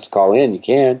really wants to call in, you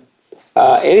can.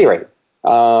 Any rate,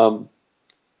 so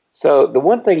the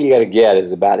one thing you got to get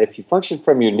is about if you function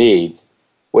from your needs,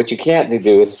 what you can't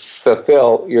do is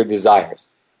fulfill your desires.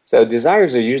 So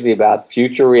desires are usually about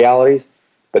future realities,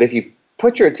 but if you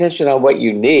put your attention on what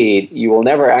you need, you will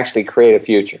never actually create a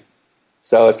future.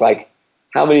 So it's like,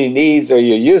 how many needs are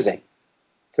you using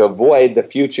to avoid the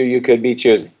future you could be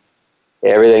choosing?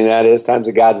 Everything that is times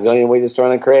a godzillion, we just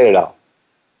trying to create it all.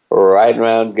 Right and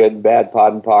round, good and bad,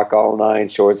 pod and pock, all nine,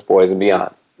 shorts, boys, and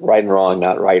beyonds. Right and wrong,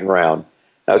 not right and round.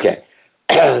 Okay,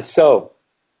 so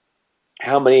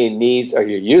how many needs are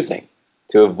you using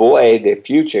to avoid the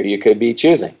future you could be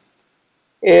choosing?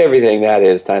 Everything that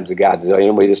is times a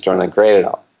godzillion, we just trying to create it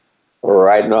all.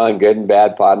 Right and wrong, good and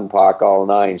bad, pod and pock, all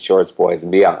nine, shorts, boys,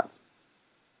 and beyonds.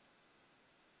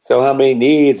 So how many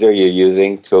needs are you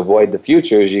using to avoid the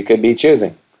futures you could be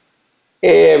choosing?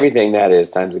 Everything that is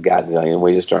times a godzillion,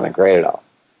 we just trying to create it all.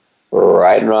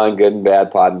 Right and wrong, good and bad,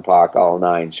 pod and pock, all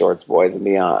nine, shorts, boys, and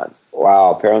beyonds.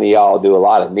 Wow, apparently y'all do a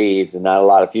lot of needs and not a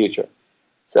lot of future.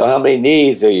 So how many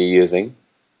needs are you using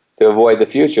to avoid the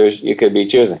futures you could be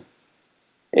choosing?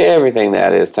 Everything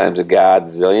that is times a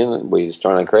godzillion, we just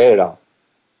trying to create it all.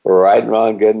 Right and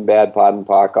wrong, good and bad, pod and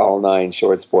pock, all nine,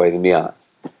 shorts, boys, and beyonds.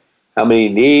 How many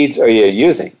needs are you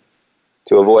using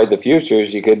to avoid the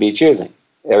futures you could be choosing?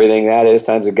 Everything that is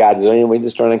times a godzillion, we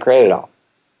just trying to create it all.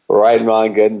 Right and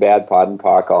wrong, good and bad, pod and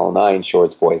pock, all nine,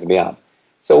 shorts, boys, and beyonds.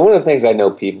 So one of the things I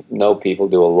know people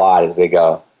do a lot is they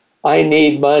go, I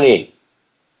need money.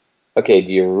 Okay,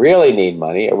 do you really need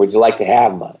money, or would you like to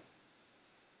have money?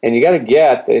 And you got to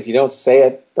get that if you don't say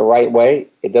it the right way,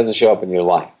 it doesn't show up in your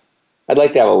life. I'd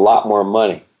like to have a lot more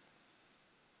money.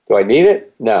 Do I need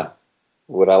it? No.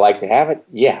 Would I like to have it?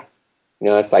 Yeah. You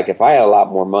know, it's like if I had a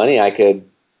lot more money, I could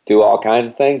do all kinds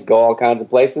of things, go all kinds of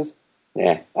places.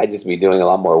 I'd just be doing a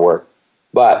lot more work.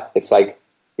 But it's like,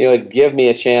 you know, it'd give me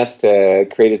a chance to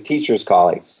create a teacher's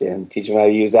college and teach them how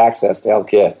to use Access to help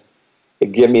kids.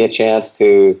 It'd give me a chance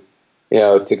to, you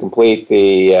know, to complete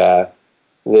the El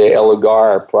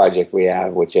Lugar project we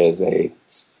have, which is a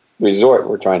resort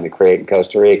we're trying to create in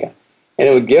Costa Rica. And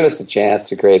it would give us a chance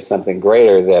to create something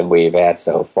greater than we've had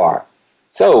so far.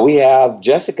 So we have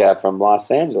Jessica from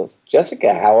Los Angeles.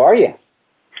 Jessica, how are you?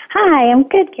 Hi, I'm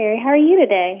good, Gary. How are you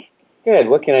today? Good.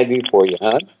 What can I do for you,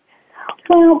 hon?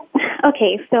 Well,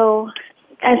 okay, so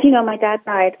as you know, my dad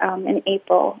died in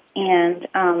April, and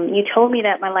you told me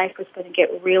that my life was going to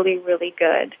get really, really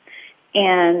good.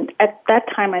 And at that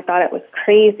time, I thought it was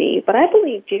crazy, but I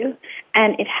believed you,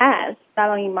 and it has, not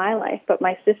only my life, but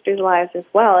my sister's lives as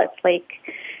well. It's like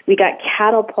we got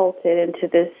catapulted into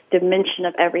this dimension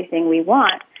of everything we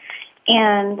want.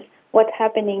 And what's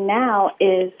happening now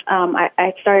is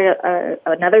I started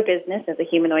another business, as a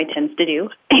humanoid tends to do,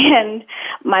 and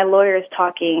my lawyer is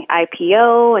talking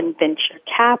IPO and venture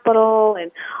capital and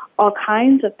all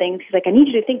kinds of things. He's like, I need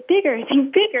you to think bigger, and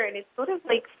it's sort of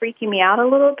like freaking me out a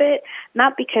little bit,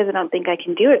 not because I don't think I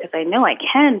can do it, because I know I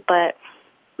can, but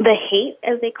the hate,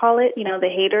 as they call it, you know, the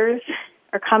haters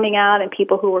are coming out, and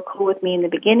people who were cool with me in the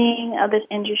beginning of this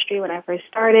industry when I first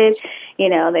started, you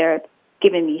know, they're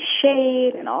giving me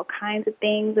shade and all kinds of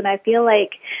things. And I feel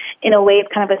like, in a way,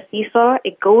 it's kind of a seesaw.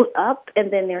 It goes up,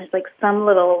 and then there's like some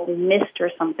little mist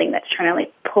or something that's trying to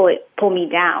like pull me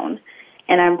down.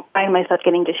 And I'm finding myself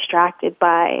getting distracted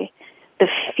by the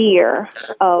fear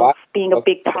of being a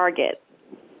big target.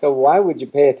 So why would you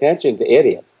pay attention to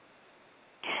idiots?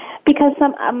 Because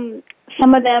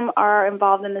some of them are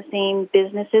involved in the same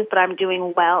businesses, but I'm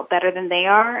doing better than they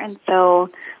are, and so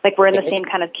like we're in the same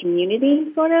kind of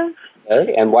community, sort of.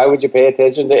 Okay. And why would you pay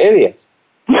attention to idiots?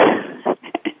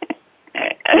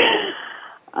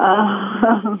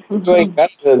 Who's doing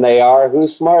better than they are?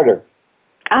 Who's smarter?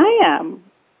 I am.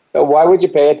 So why would you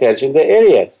pay attention to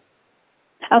idiots?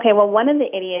 Okay, well, one of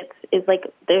the idiots is like,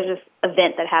 there's this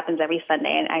event that happens every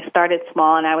Sunday, and I started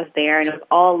small, and I was there, and it was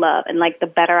all love, and like the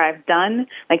better I've done,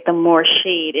 like the more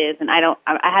shade is, and I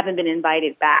haven't been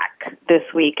invited back this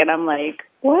week, and I'm like,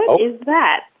 what is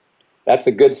that? That's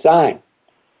a good sign.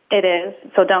 It is.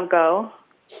 So don't go.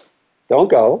 Don't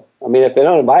go. I mean, if they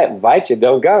don't invite you,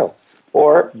 don't go.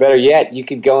 Or better yet, you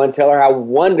could go and tell her how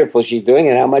wonderful she's doing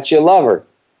and how much you love her,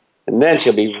 and then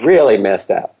she'll be really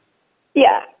messed up.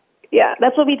 Yeah,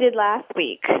 that's what we did last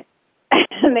week.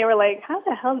 And they were like, how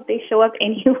the hell did they show up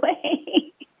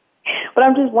anyway? But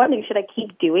I'm just wondering, should I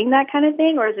keep doing that kind of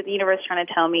thing? Or is it the universe trying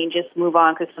to tell me just move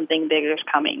on because something bigger is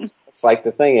coming? It's like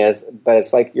the thing is, but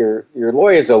it's like your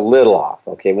lawyer's a little off,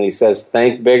 okay, when he says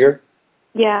think bigger.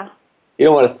 Yeah. You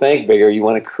don't want to think bigger, you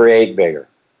want to create bigger.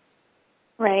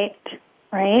 Right.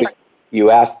 So you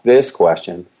ask this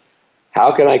question,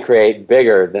 how can I create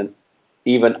bigger than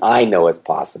even I know is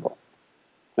possible?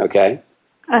 Okay?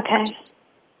 Okay.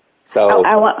 So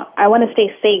I want to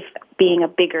stay safe being a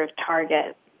bigger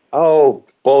target. Oh,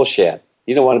 bullshit.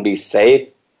 You don't want to be safe.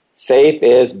 Safe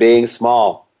is being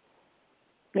small.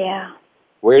 Yeah.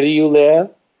 Where do you live?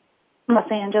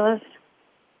 Los Angeles.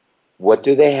 What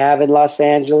do they have in Los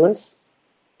Angeles?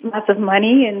 Lots of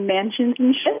money and mansions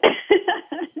and shit.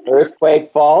 Earthquake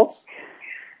faults?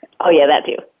 Oh, yeah, that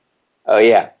too. Oh,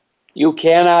 yeah. You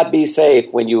cannot be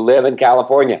safe when you live in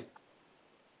California.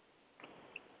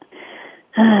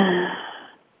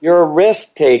 You're a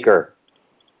risk taker.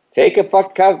 Take a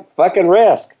fucking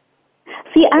risk.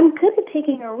 See, I'm good at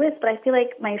taking a risk, but I feel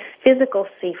like my physical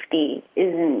safety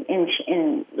isn't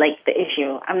in like the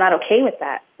issue. I'm not okay with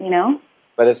that, you know?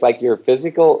 But it's like your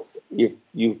physical,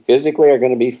 you physically are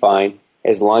going to be fine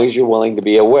as long as you're willing to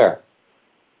be aware.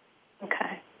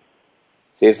 Okay.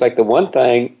 See, it's like the one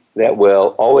thing that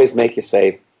will always make you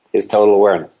safe is total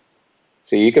awareness.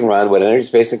 So you can run what energy,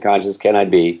 space, and consciousness can I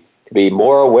be to be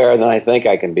more aware than I think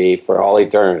I can be for all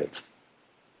eternity.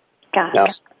 Got it. Now,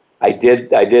 I did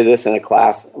this in a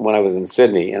class when I was in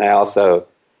Sydney, and I also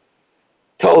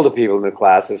told the people in the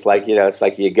class, it's like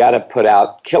you got to put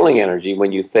out killing energy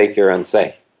when you think you're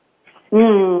unsafe.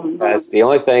 Because the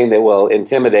only thing that will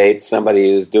intimidate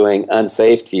somebody who's doing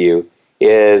unsafe to you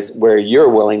is where you're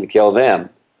willing to kill them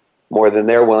more than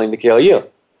they're willing to kill you.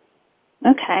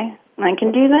 Okay, I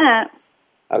can do that.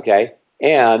 Okay,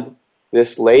 and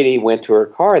this lady went to her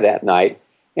car that night,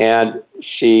 and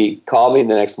she called me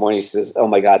the next morning. She says, oh,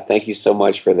 my God, thank you so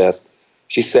much for this.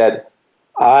 She said,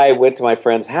 I went to my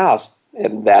friend's house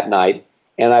that night,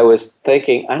 and I was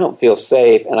thinking, I don't feel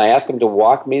safe, and I asked them to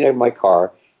walk me to my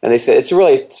car, and they said, it's a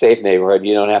really safe neighborhood.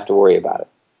 You don't have to worry about it.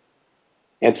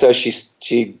 And so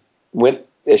she went,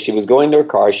 as she was going to her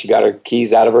car, she got her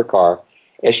keys out of her car.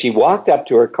 As she walked up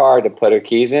to her car to put her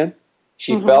keys in,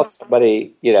 she felt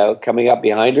somebody, coming up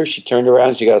behind her. She turned around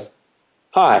and she goes,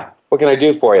 hi, what can I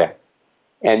do for you?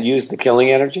 And used the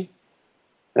killing energy.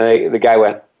 And the guy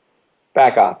went,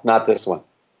 back off, not this one.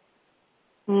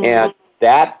 And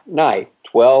that night,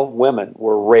 12 women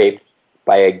were raped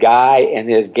by a guy and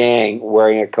his gang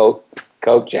wearing a Coke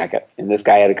jacket. And this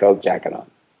guy had a Coke jacket on.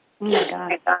 Oh,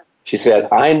 my God. She said,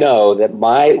 I know that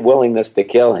my willingness to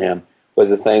kill him was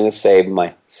the thing that saved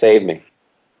me.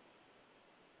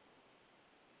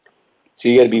 So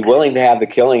you got to be willing to have the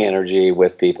killing energy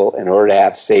with people in order to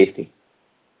have safety.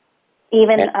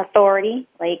 Even authority,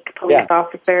 like police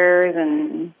officers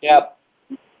and... Yep.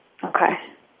 Okay.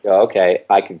 Okay,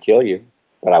 I could kill you,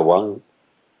 but I won't.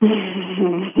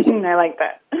 I like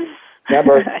that.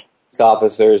 Remember, police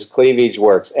officers, cleavage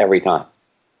works every time.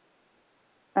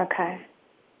 Okay.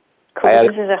 Cool.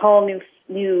 This is a whole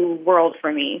new world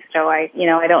for me. So I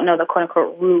don't know the quote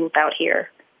unquote rules out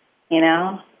here.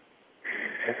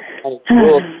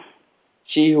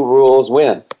 She who rules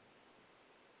wins.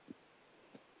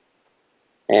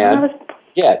 And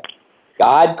yet,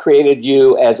 God created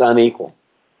you as unequal.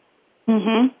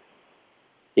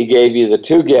 He gave you the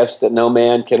two gifts that no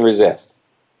man can resist: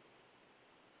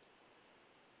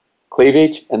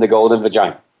 cleavage and the golden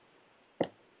vagina.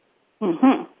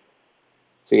 Mm-hmm.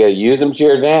 So you got to use them to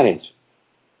your advantage.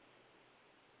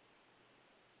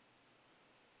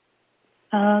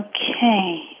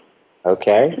 Okay.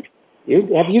 Okay.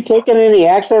 Have you taken any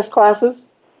Access classes?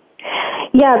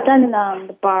 Yeah, I've done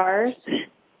the bars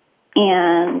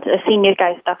and I've seen you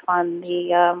guys stuff on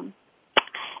the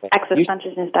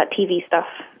accessconsciousness.tv stuff.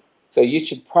 So you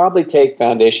should probably take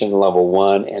Foundation Level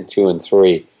 1 and 2 and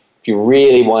 3 if you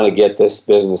really want to get this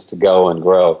business to go and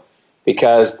grow.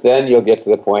 Because then you'll get to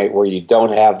the point where you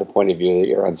don't have the point of view that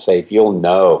you're unsafe. You'll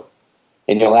know.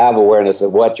 And you'll have awareness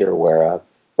of what you're aware of,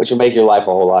 which will make your life a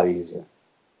whole lot easier.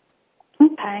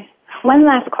 Okay. One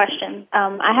last question.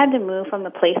 I had to move from the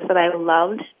place that I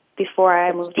loved before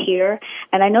I moved here.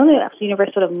 And I know that the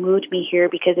universe sort of moved me here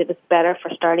because it was better for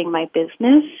starting my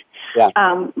business. Yeah.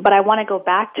 But I want to go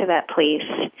back to that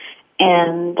place.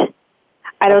 And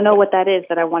I don't know what that is,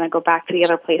 that I want to go back to the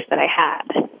other place that I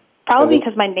had. Probably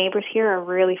because my neighbors here are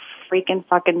really freaking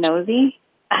fucking nosy.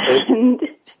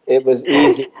 It was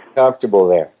easy and comfortable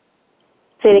there.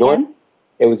 Say it again?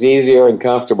 It was easier and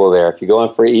comfortable there. If you're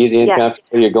going for easy and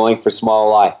comfortable, you're going for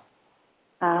small life.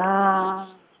 Ah.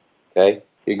 Okay? If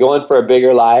you're going for a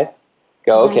bigger life,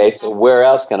 go, okay, so where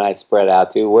else can I spread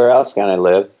out to? Where else can I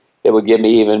live? It would give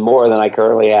me even more than I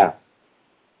currently have.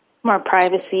 More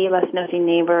privacy, less nosy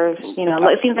neighbors. You know,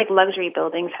 it seems like luxury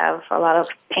buildings have a lot of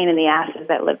pain in the asses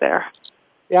that live there.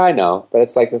 Yeah, I know. But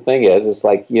it's like the thing is, it's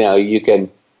like, you know, you can,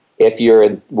 if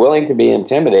you're willing to be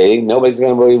intimidating, nobody's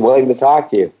going to be willing to talk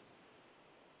to you.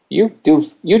 You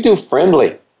do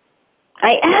friendly.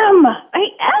 I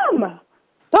am.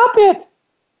 Stop it.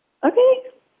 Okay.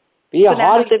 Be a so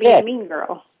now I have haughty to be a bitch. mean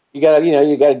girl. You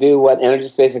gotta do what energy,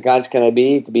 space, and conscious can I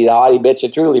be to be the haughty bitch you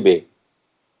truly be.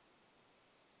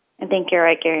 I think you're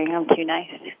right, Gary. I'm too nice.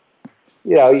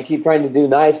 You know, you keep trying to do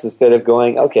nice instead of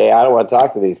going, okay, I don't want to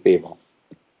talk to these people.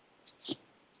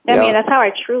 I mean, that's how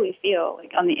I truly feel.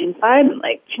 Like on the inside, I'm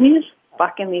like, can you just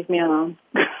fucking leave me alone?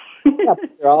 Yeah, but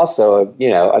you're also,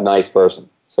 a nice person.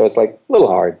 So it's like a little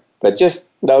hard. But just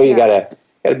know you gotta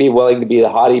be willing to be the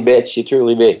haughty bitch you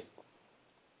truly be.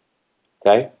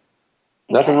 Okay?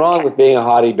 Nothing wrong with being a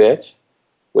haughty bitch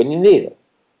when you need it.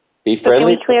 Be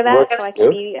friendly. So can we clear that so I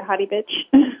can be a haughty bitch?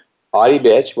 Haughty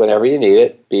bitch whenever you need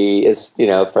it. Be as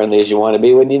friendly as you want to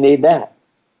be when you need that.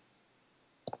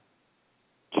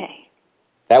 Okay.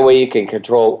 That way you can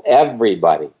control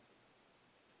everybody.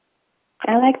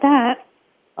 I like that.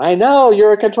 I know,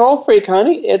 you're a control freak,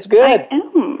 honey. It's good. I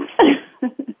am.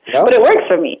 But it works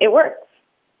for me. It works.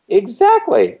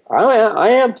 Exactly. I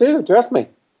am too. Trust me.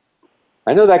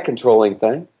 I know that controlling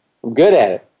thing. I'm good at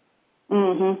it.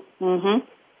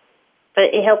 But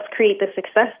it helps create the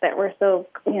success that we're so,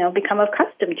 become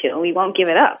accustomed to, and we won't give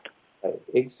it up.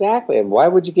 Exactly. And why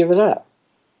would you give it up?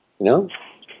 Nope.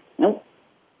 No,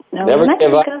 never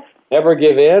give up. Never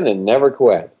give in, and never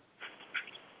quit.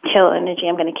 Kill energy.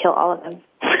 I'm going to kill all of them.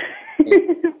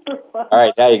 All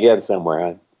right, now you're getting somewhere,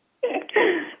 huh?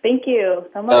 Thank you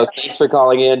so much. So thanks for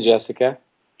calling in, Jessica.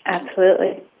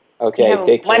 Absolutely. Okay,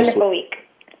 take care. Wonderful week.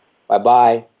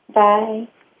 Bye-bye. Bye.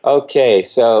 Okay,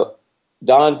 so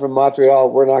Don from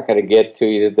Montreal, we're not going to get to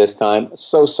you this time.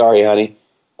 So sorry, honey,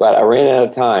 but I ran out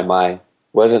of time. I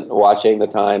wasn't watching the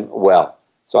time well.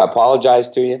 So I apologize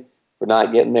to you for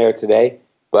not getting there today,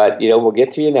 but, we'll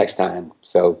get to you next time.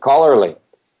 So call early. At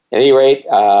any rate,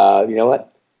 you know what?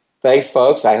 Thanks,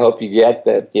 folks. I hope you get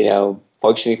that,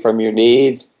 functioning from your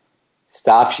needs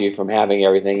stops you from having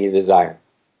everything you desire.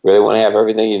 Really want to have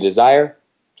everything you desire?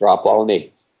 Drop all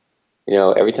needs.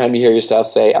 Every time you hear yourself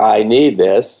say, I need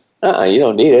this, you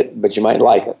don't need it, but you might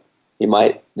like it. You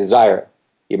might desire it.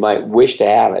 You might wish to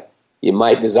have it. You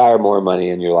might desire more money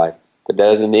in your life, but that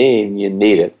doesn't mean you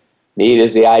need it. Need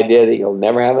is the idea that you'll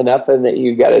never have enough and that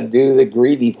you got to do the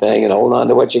greedy thing and hold on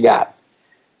to what you got.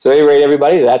 So at any rate,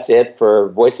 everybody, that's it for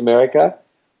Voice America,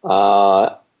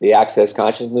 the Access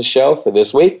Consciousness Show for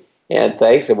this week. And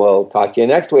thanks, and we'll talk to you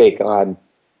next week on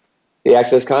the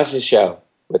Access Consciousness Show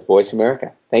with Voice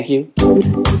America. Thank you.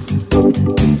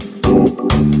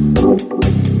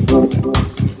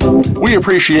 We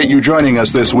appreciate you joining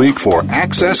us this week for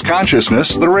Access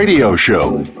Consciousness, the radio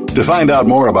show. To find out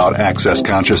more about Access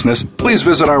Consciousness, please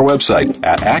visit our website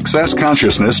at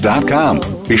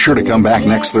accessconsciousness.com. Be sure to come back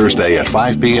next Thursday at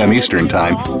 5 p.m. Eastern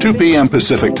Time, 2 p.m.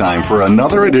 Pacific Time for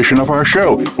another edition of our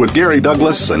show with Gary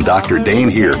Douglas and Dr. Dane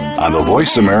here on the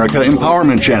Voice America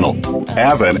Empowerment Channel.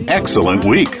 Have an excellent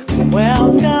week.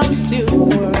 Welcome to